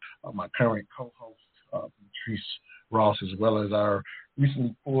mentaldialogue.com. My current co-host, Patrice Ross, as well as our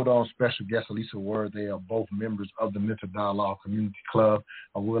recently pulled on special guest, Elisa Word. They are both members of the Mental Dialogue Community Club.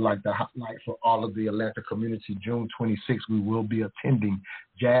 I would like to highlight for all of the Atlanta community, June 26th, we will be attending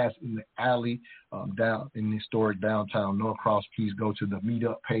Jazz in the Alley down in historic downtown Norcross. Please go to the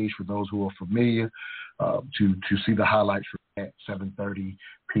meetup page for those who are familiar to see the highlights at 7:30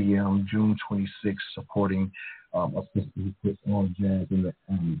 p.m. June 26th, supporting a sister who puts on Jazz in the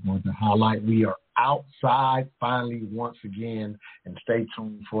Alley. Want to highlight we are outside finally once again, and stay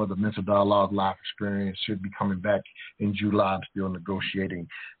tuned for the Mental Dialogue live experience. Should be coming back in July. I'm still negotiating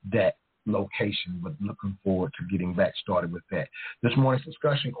that location, but looking forward to getting back started with that. This morning's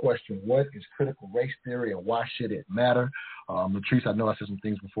discussion question: what is critical race theory and why should it matter? Latrice, I know I said some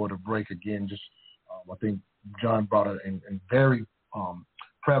things before the break. Again, just I think John brought a very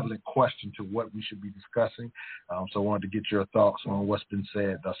prevalent question to what we should be discussing. So I wanted to get your thoughts on what's been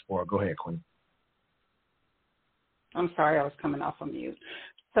said thus far. Go ahead, Queen. I'm sorry, I was coming off of mute.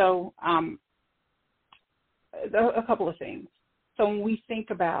 So a couple of things. So when we think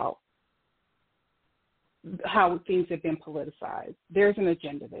about how things have been politicized, there's an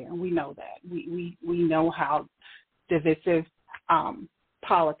agenda there, and we know that. We know how divisive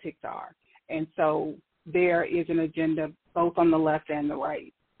politics are. And so there is an agenda both on the left and the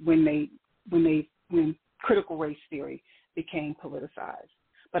right when critical race theory became politicized.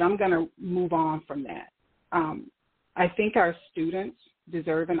 But I'm going to move on from that. I think our students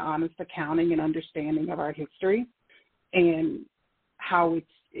deserve an honest accounting and understanding of our history and how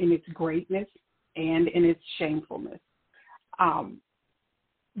it's in its greatness and in its shamefulness.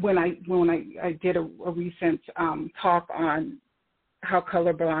 When I did a recent talk on how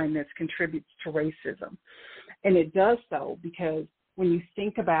colorblindness contributes to racism, and it does so because when you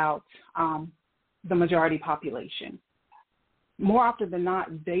think about the majority population, more often than not,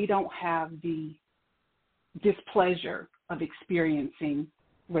 they don't have the displeasure of experiencing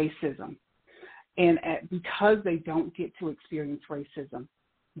racism. And because they don't get to experience racism,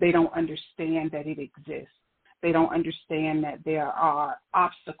 they don't understand that it exists. They don't understand that there are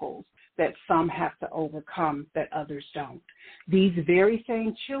obstacles that some have to overcome that others don't. These very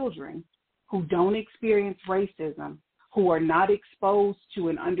same children who don't experience racism, who are not exposed to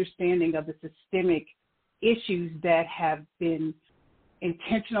an understanding of the systemic issues that have been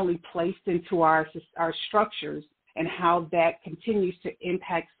intentionally placed into our structures and how that continues to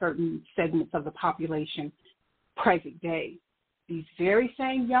impact certain segments of the population present day. These very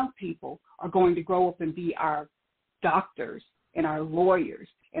same young people are going to grow up and be our doctors and our lawyers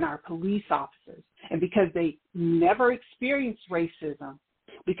and our police officers. And because they never experienced racism,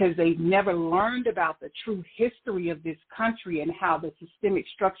 because they've never learned about the true history of this country and how the systemic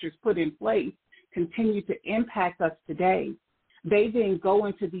structures put in place continue to impact us today, they then go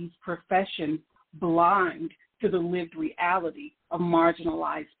into these professions blind to the lived reality of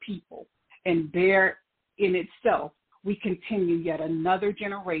marginalized people. And there in itself, we continue yet another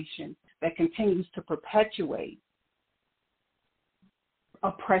generation that continues to perpetuate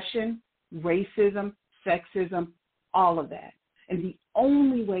oppression, racism, sexism, all of that. And the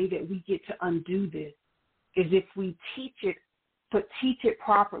only way that we get to undo this is if we teach it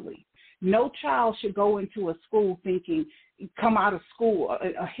properly. No child should go into a school come out of school,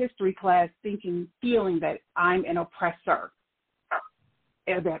 a history class feeling that I'm an oppressor,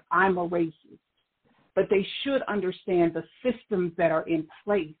 or that I'm a racist. But they should understand the systems that are in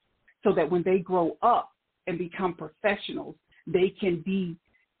place so that when they grow up and become professionals, they can be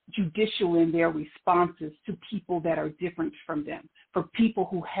judicial in their responses to people that are different from them, for people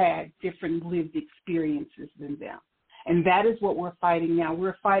who had different lived experiences than them. And that is what we're fighting now.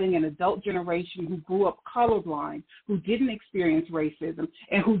 We're fighting an adult generation who grew up colorblind, who didn't experience racism,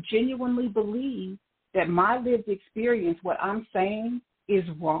 and who genuinely believe that my lived experience, what I'm saying, is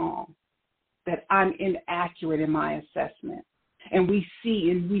wrong, that I'm inaccurate in my assessment. And we see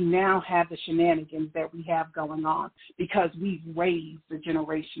and we now have the shenanigans that we have going on because we've raised a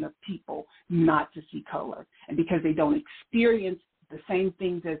generation of people not to see color. And because they don't experience the same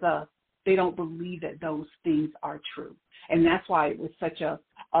things as us, they don't believe that those things are true. And that's why it was such a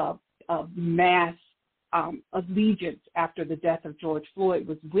mass allegiance after the death of George Floyd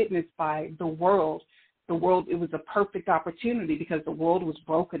was witnessed by the world. It was a perfect opportunity because the world was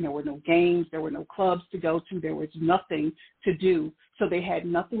broken. There were no games. There were no clubs to go to. There was nothing to do. So they had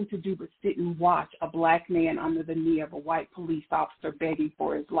nothing to do but sit and watch a black man under the knee of a white police officer begging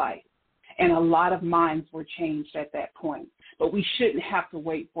for his life. And a lot of minds were changed at that point. But we shouldn't have to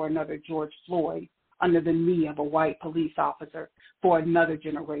wait for another George Floyd under the knee of a white police officer for another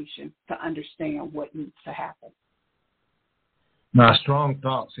generation to understand what needs to happen. Now, strong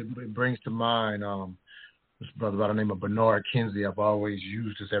thoughts. It brings to mind this brother by the name of Bernard Kinsey. I've always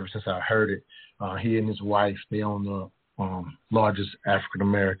used this ever since I heard it. He and his wife, they own the largest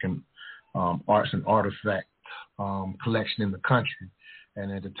African-American arts and artifact collection in the country. And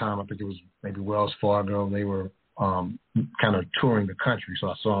at the time, I think it was maybe Wells Fargo, they were kind of touring the country. So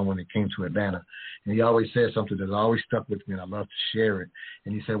I saw him when it came to Atlanta. And he always said something that always stuck with me, and I love to share it.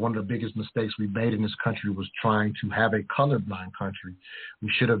 And he said one of the biggest mistakes we made in this country was trying to have a colorblind country.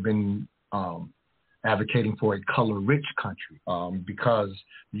 We should have been advocating for a color-rich country because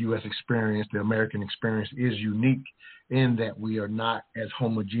the U.S. experience, the American experience, is unique in that we are not as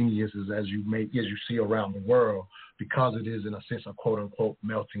homogeneous as you see around the world, because it is in a sense a quote-unquote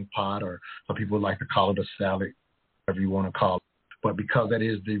melting pot, or some people like to call it a salad, whatever you want to call it. But because that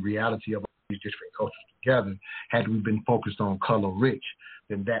is the reality of these different cultures together, had we been focused on color-rich,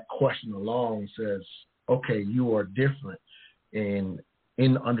 then that question alone says, okay, you are different, and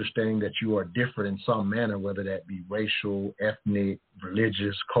in understanding that you are different in some manner, whether that be racial, ethnic,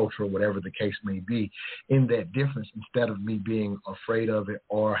 religious, cultural, whatever the case may be, in that difference, instead of me being afraid of it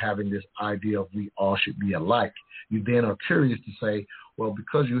or having this idea of we all should be alike, you then are curious to say, well,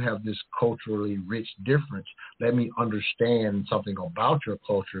 because you have this culturally rich difference, let me understand something about your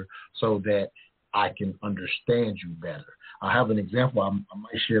culture so that I can understand you better. I have an example I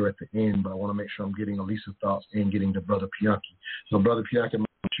might share at the end, but I want to make sure I'm getting Elisa's thoughts and getting to Brother Pianki. So, Brother Pianki, I'm going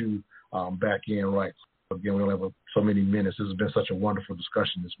to put you back in right. Again, we only have so many minutes. This has been such a wonderful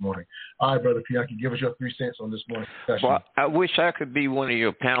discussion this morning. All right, Brother Pianki, give us your 3 cents on this morning's discussion. Well, I wish I could be one of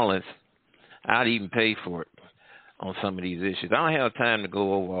your panelists. I'd even pay for it on some of these issues. I don't have time to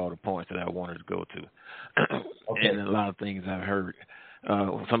go over all the points that I wanted to go to. Okay. And a lot of things I've heard.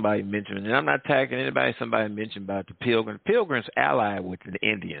 Somebody mentioned, and I'm not attacking anybody, somebody mentioned about the Pilgrims. Pilgrims allied with the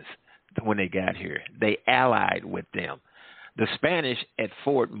Indians when they got here. They allied with them. The Spanish at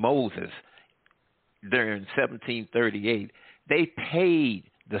Fort Moses during 1738, they paid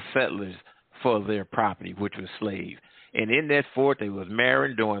the settlers for their property, which was slaves. And in that fort, they was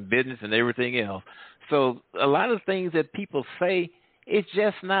marrying, doing business, and everything else. So a lot of things that people say, it's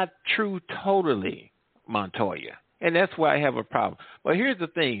just not true totally, Montoya. And that's why I have a problem. But here's the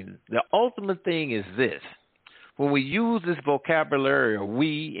thing. The ultimate thing is this. When we use this vocabulary, or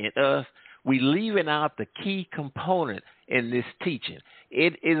we and us, we leaving out the key component in this teaching.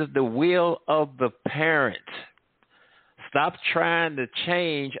 It is the will of the parent. Stop trying to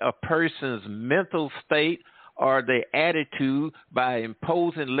change a person's mental state or their attitude by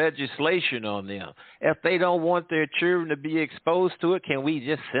imposing legislation on them. If they don't want their children to be exposed to it, can we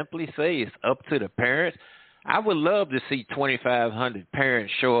just simply say it's up to the parents? I would love to see 2,500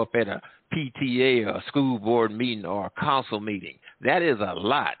 parents show up at a PTA or a school board meeting or a council meeting. That is a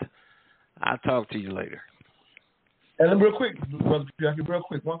lot. I'll talk to you later. And then real quick, Brother Jackie,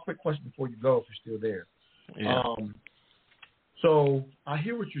 one quick question before you go, if you're still there. Yeah. So I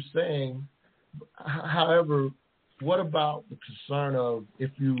hear what you're saying. However, what about the concern of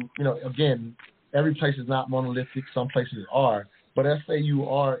if again, every place is not monolithic. Some places are. But let's say you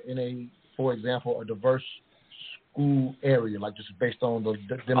are in for example, a diverse school area, like just based on the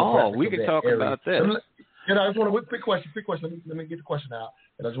demographics. Oh, we can talk area. about that. I just want a quick question. Let me get the question out,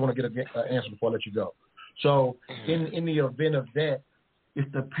 and I just want to get an answer before I let you go. So, in the event of that,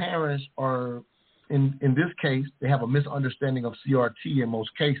 if the parents are in this case, they have a misunderstanding of CRT in most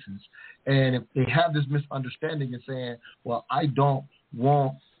cases, and if they have this misunderstanding and saying, "Well, I don't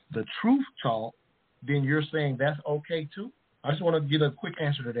want the truth taught," then you're saying that's okay too. I just want to get a quick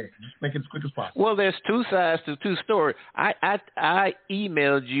answer to that. Just make it as quick as possible. Well, there's two sides to two stories. I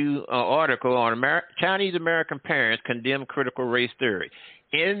emailed you an article on Chinese American parents condemn critical race theory.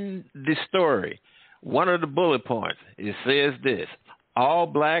 In the story, one of the bullet points, it says this: all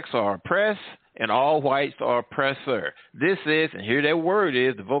blacks are oppressed and all whites are oppressor. This is, and here that word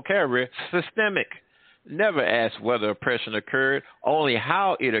is, the vocabulary, systemic. Never ask whether oppression occurred, only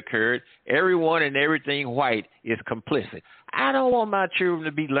how it occurred. Everyone and everything white is complicit. I don't want my children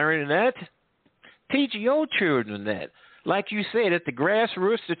to be learning that. Teach your children that. Like you said, at the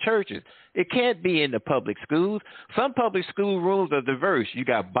grassroots, the churches. It can't be in the public schools. Some public school rooms are diverse. You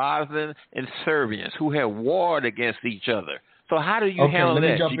got Bosnians and Serbians who have warred against each other. So how do you handle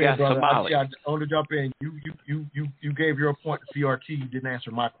that? You got Somali. I want to jump in. You gave your point to CRT. You didn't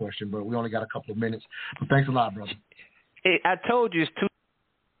answer my question, but we only got a couple of minutes. But thanks a lot, brother. Hey, I told you it's too.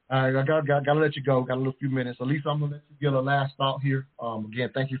 All right, I got to let you go. Got a little few minutes. Elisa, I'm going to let you get a last thought here. Again,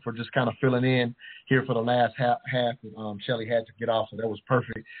 thank you for just kind of filling in here for the last half. Shelly had to get off, so that was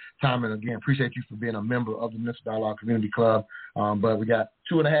perfect timing. Again, appreciate you for being a member of the Mental Dialogue Community Club. But we got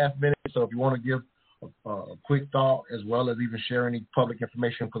 2.5 minutes, so if you want to give a quick thought as well as even share any public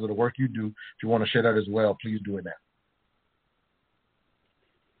information because of the work you do, if you want to share that as well, please do it now.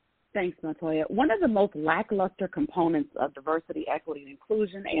 Thanks, Montoya. One of the most lackluster components of diversity, equity, and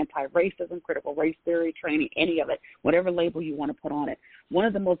inclusion, anti-racism, critical race theory, training, any of it, whatever label you want to put on it, one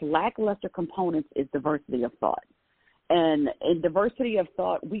of the most lackluster components is diversity of thought. And in diversity of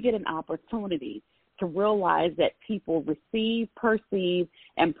thought, we get an opportunity to realize that people receive, perceive,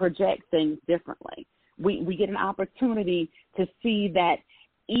 and project things differently. We get an opportunity to see that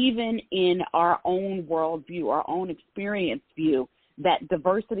even in our own worldview, our own experience view, that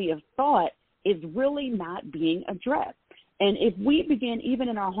diversity of thought is really not being addressed. And if we begin, even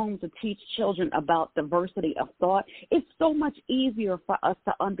in our homes, to teach children about diversity of thought, it's so much easier for us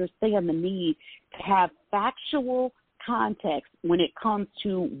to understand the need to have factual context when it comes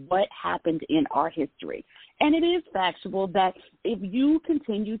to what happened in our history. And it is factual that if you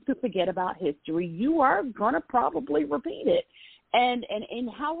continue to forget about history, you are going to probably repeat it. And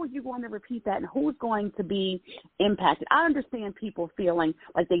how are you going to repeat that, and who's going to be impacted? I understand people feeling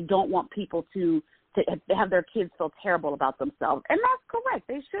like they don't want people to have their kids feel terrible about themselves. And that's correct.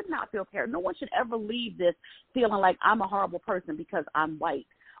 They should not feel terrible. No one should ever leave this feeling like I'm a horrible person because I'm white.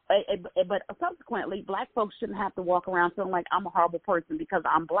 But subsequently, black folks shouldn't have to walk around feeling like I'm a horrible person because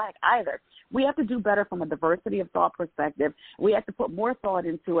I'm black either. We have to do better from a diversity of thought perspective. We have to put more thought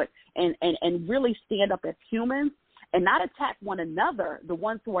into it and really stand up as humans and not attack one another, the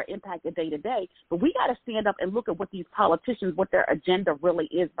ones who are impacted day to day. But we got to stand up and look at what these politicians, what their agenda really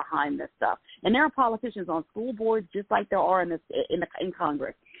is behind this stuff. And there are politicians on school boards just like there are in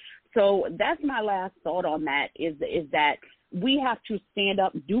Congress. So that's my last thought on that is that we have to stand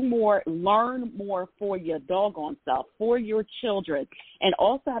up, do more, learn more for your doggone self, for your children, and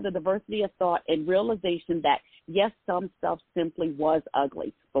also have the diversity of thought and realization that, yes, some stuff simply was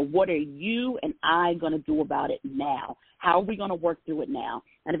ugly, but what are you and I going to do about it now? How are we going to work through it now?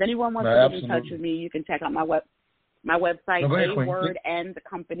 And if anyone wants to get in touch with me, you can check out my website,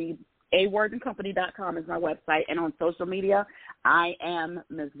 awordandcompany.com is my website. And on social media, I am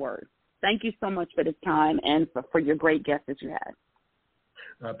Ms. Word. Thank you so much for this time and for your great guests that you had.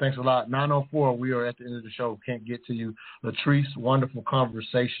 Thanks a lot. 9:04, we are at the end of the show. Can't get to you. Latrice, wonderful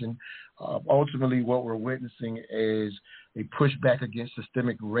conversation. Ultimately, what we're witnessing is a pushback against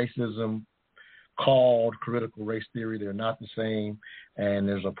systemic racism called critical race theory. They're not the same, and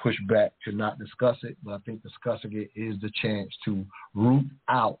there's a pushback to not discuss it. But I think discussing it is the chance to root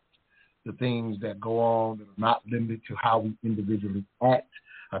out the things that go on that are not limited to how we individually act.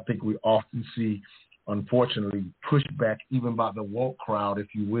 I think we often see, unfortunately, pushback even by the woke crowd,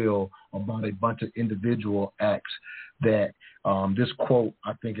 if you will, about a bunch of individual acts that this quote,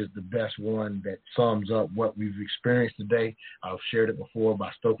 I think, is the best one that sums up what we've experienced today. I've shared it before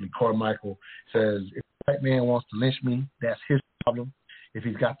by Stokely Carmichael. It says, if a white man wants to lynch me, that's his problem. If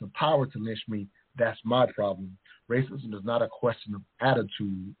he's got the power to lynch me, that's my problem. Racism is not a question of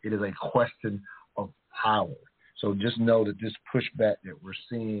attitude. It is a question of power. So just know that this pushback that we're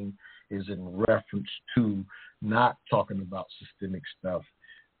seeing is in reference to not talking about systemic stuff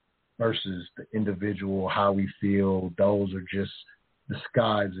versus the individual, how we feel. Those are just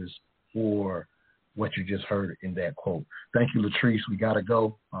disguises for what you just heard in that quote. Thank you, Latrice. We got to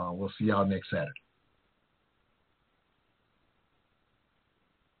go. We'll see y'all next Saturday.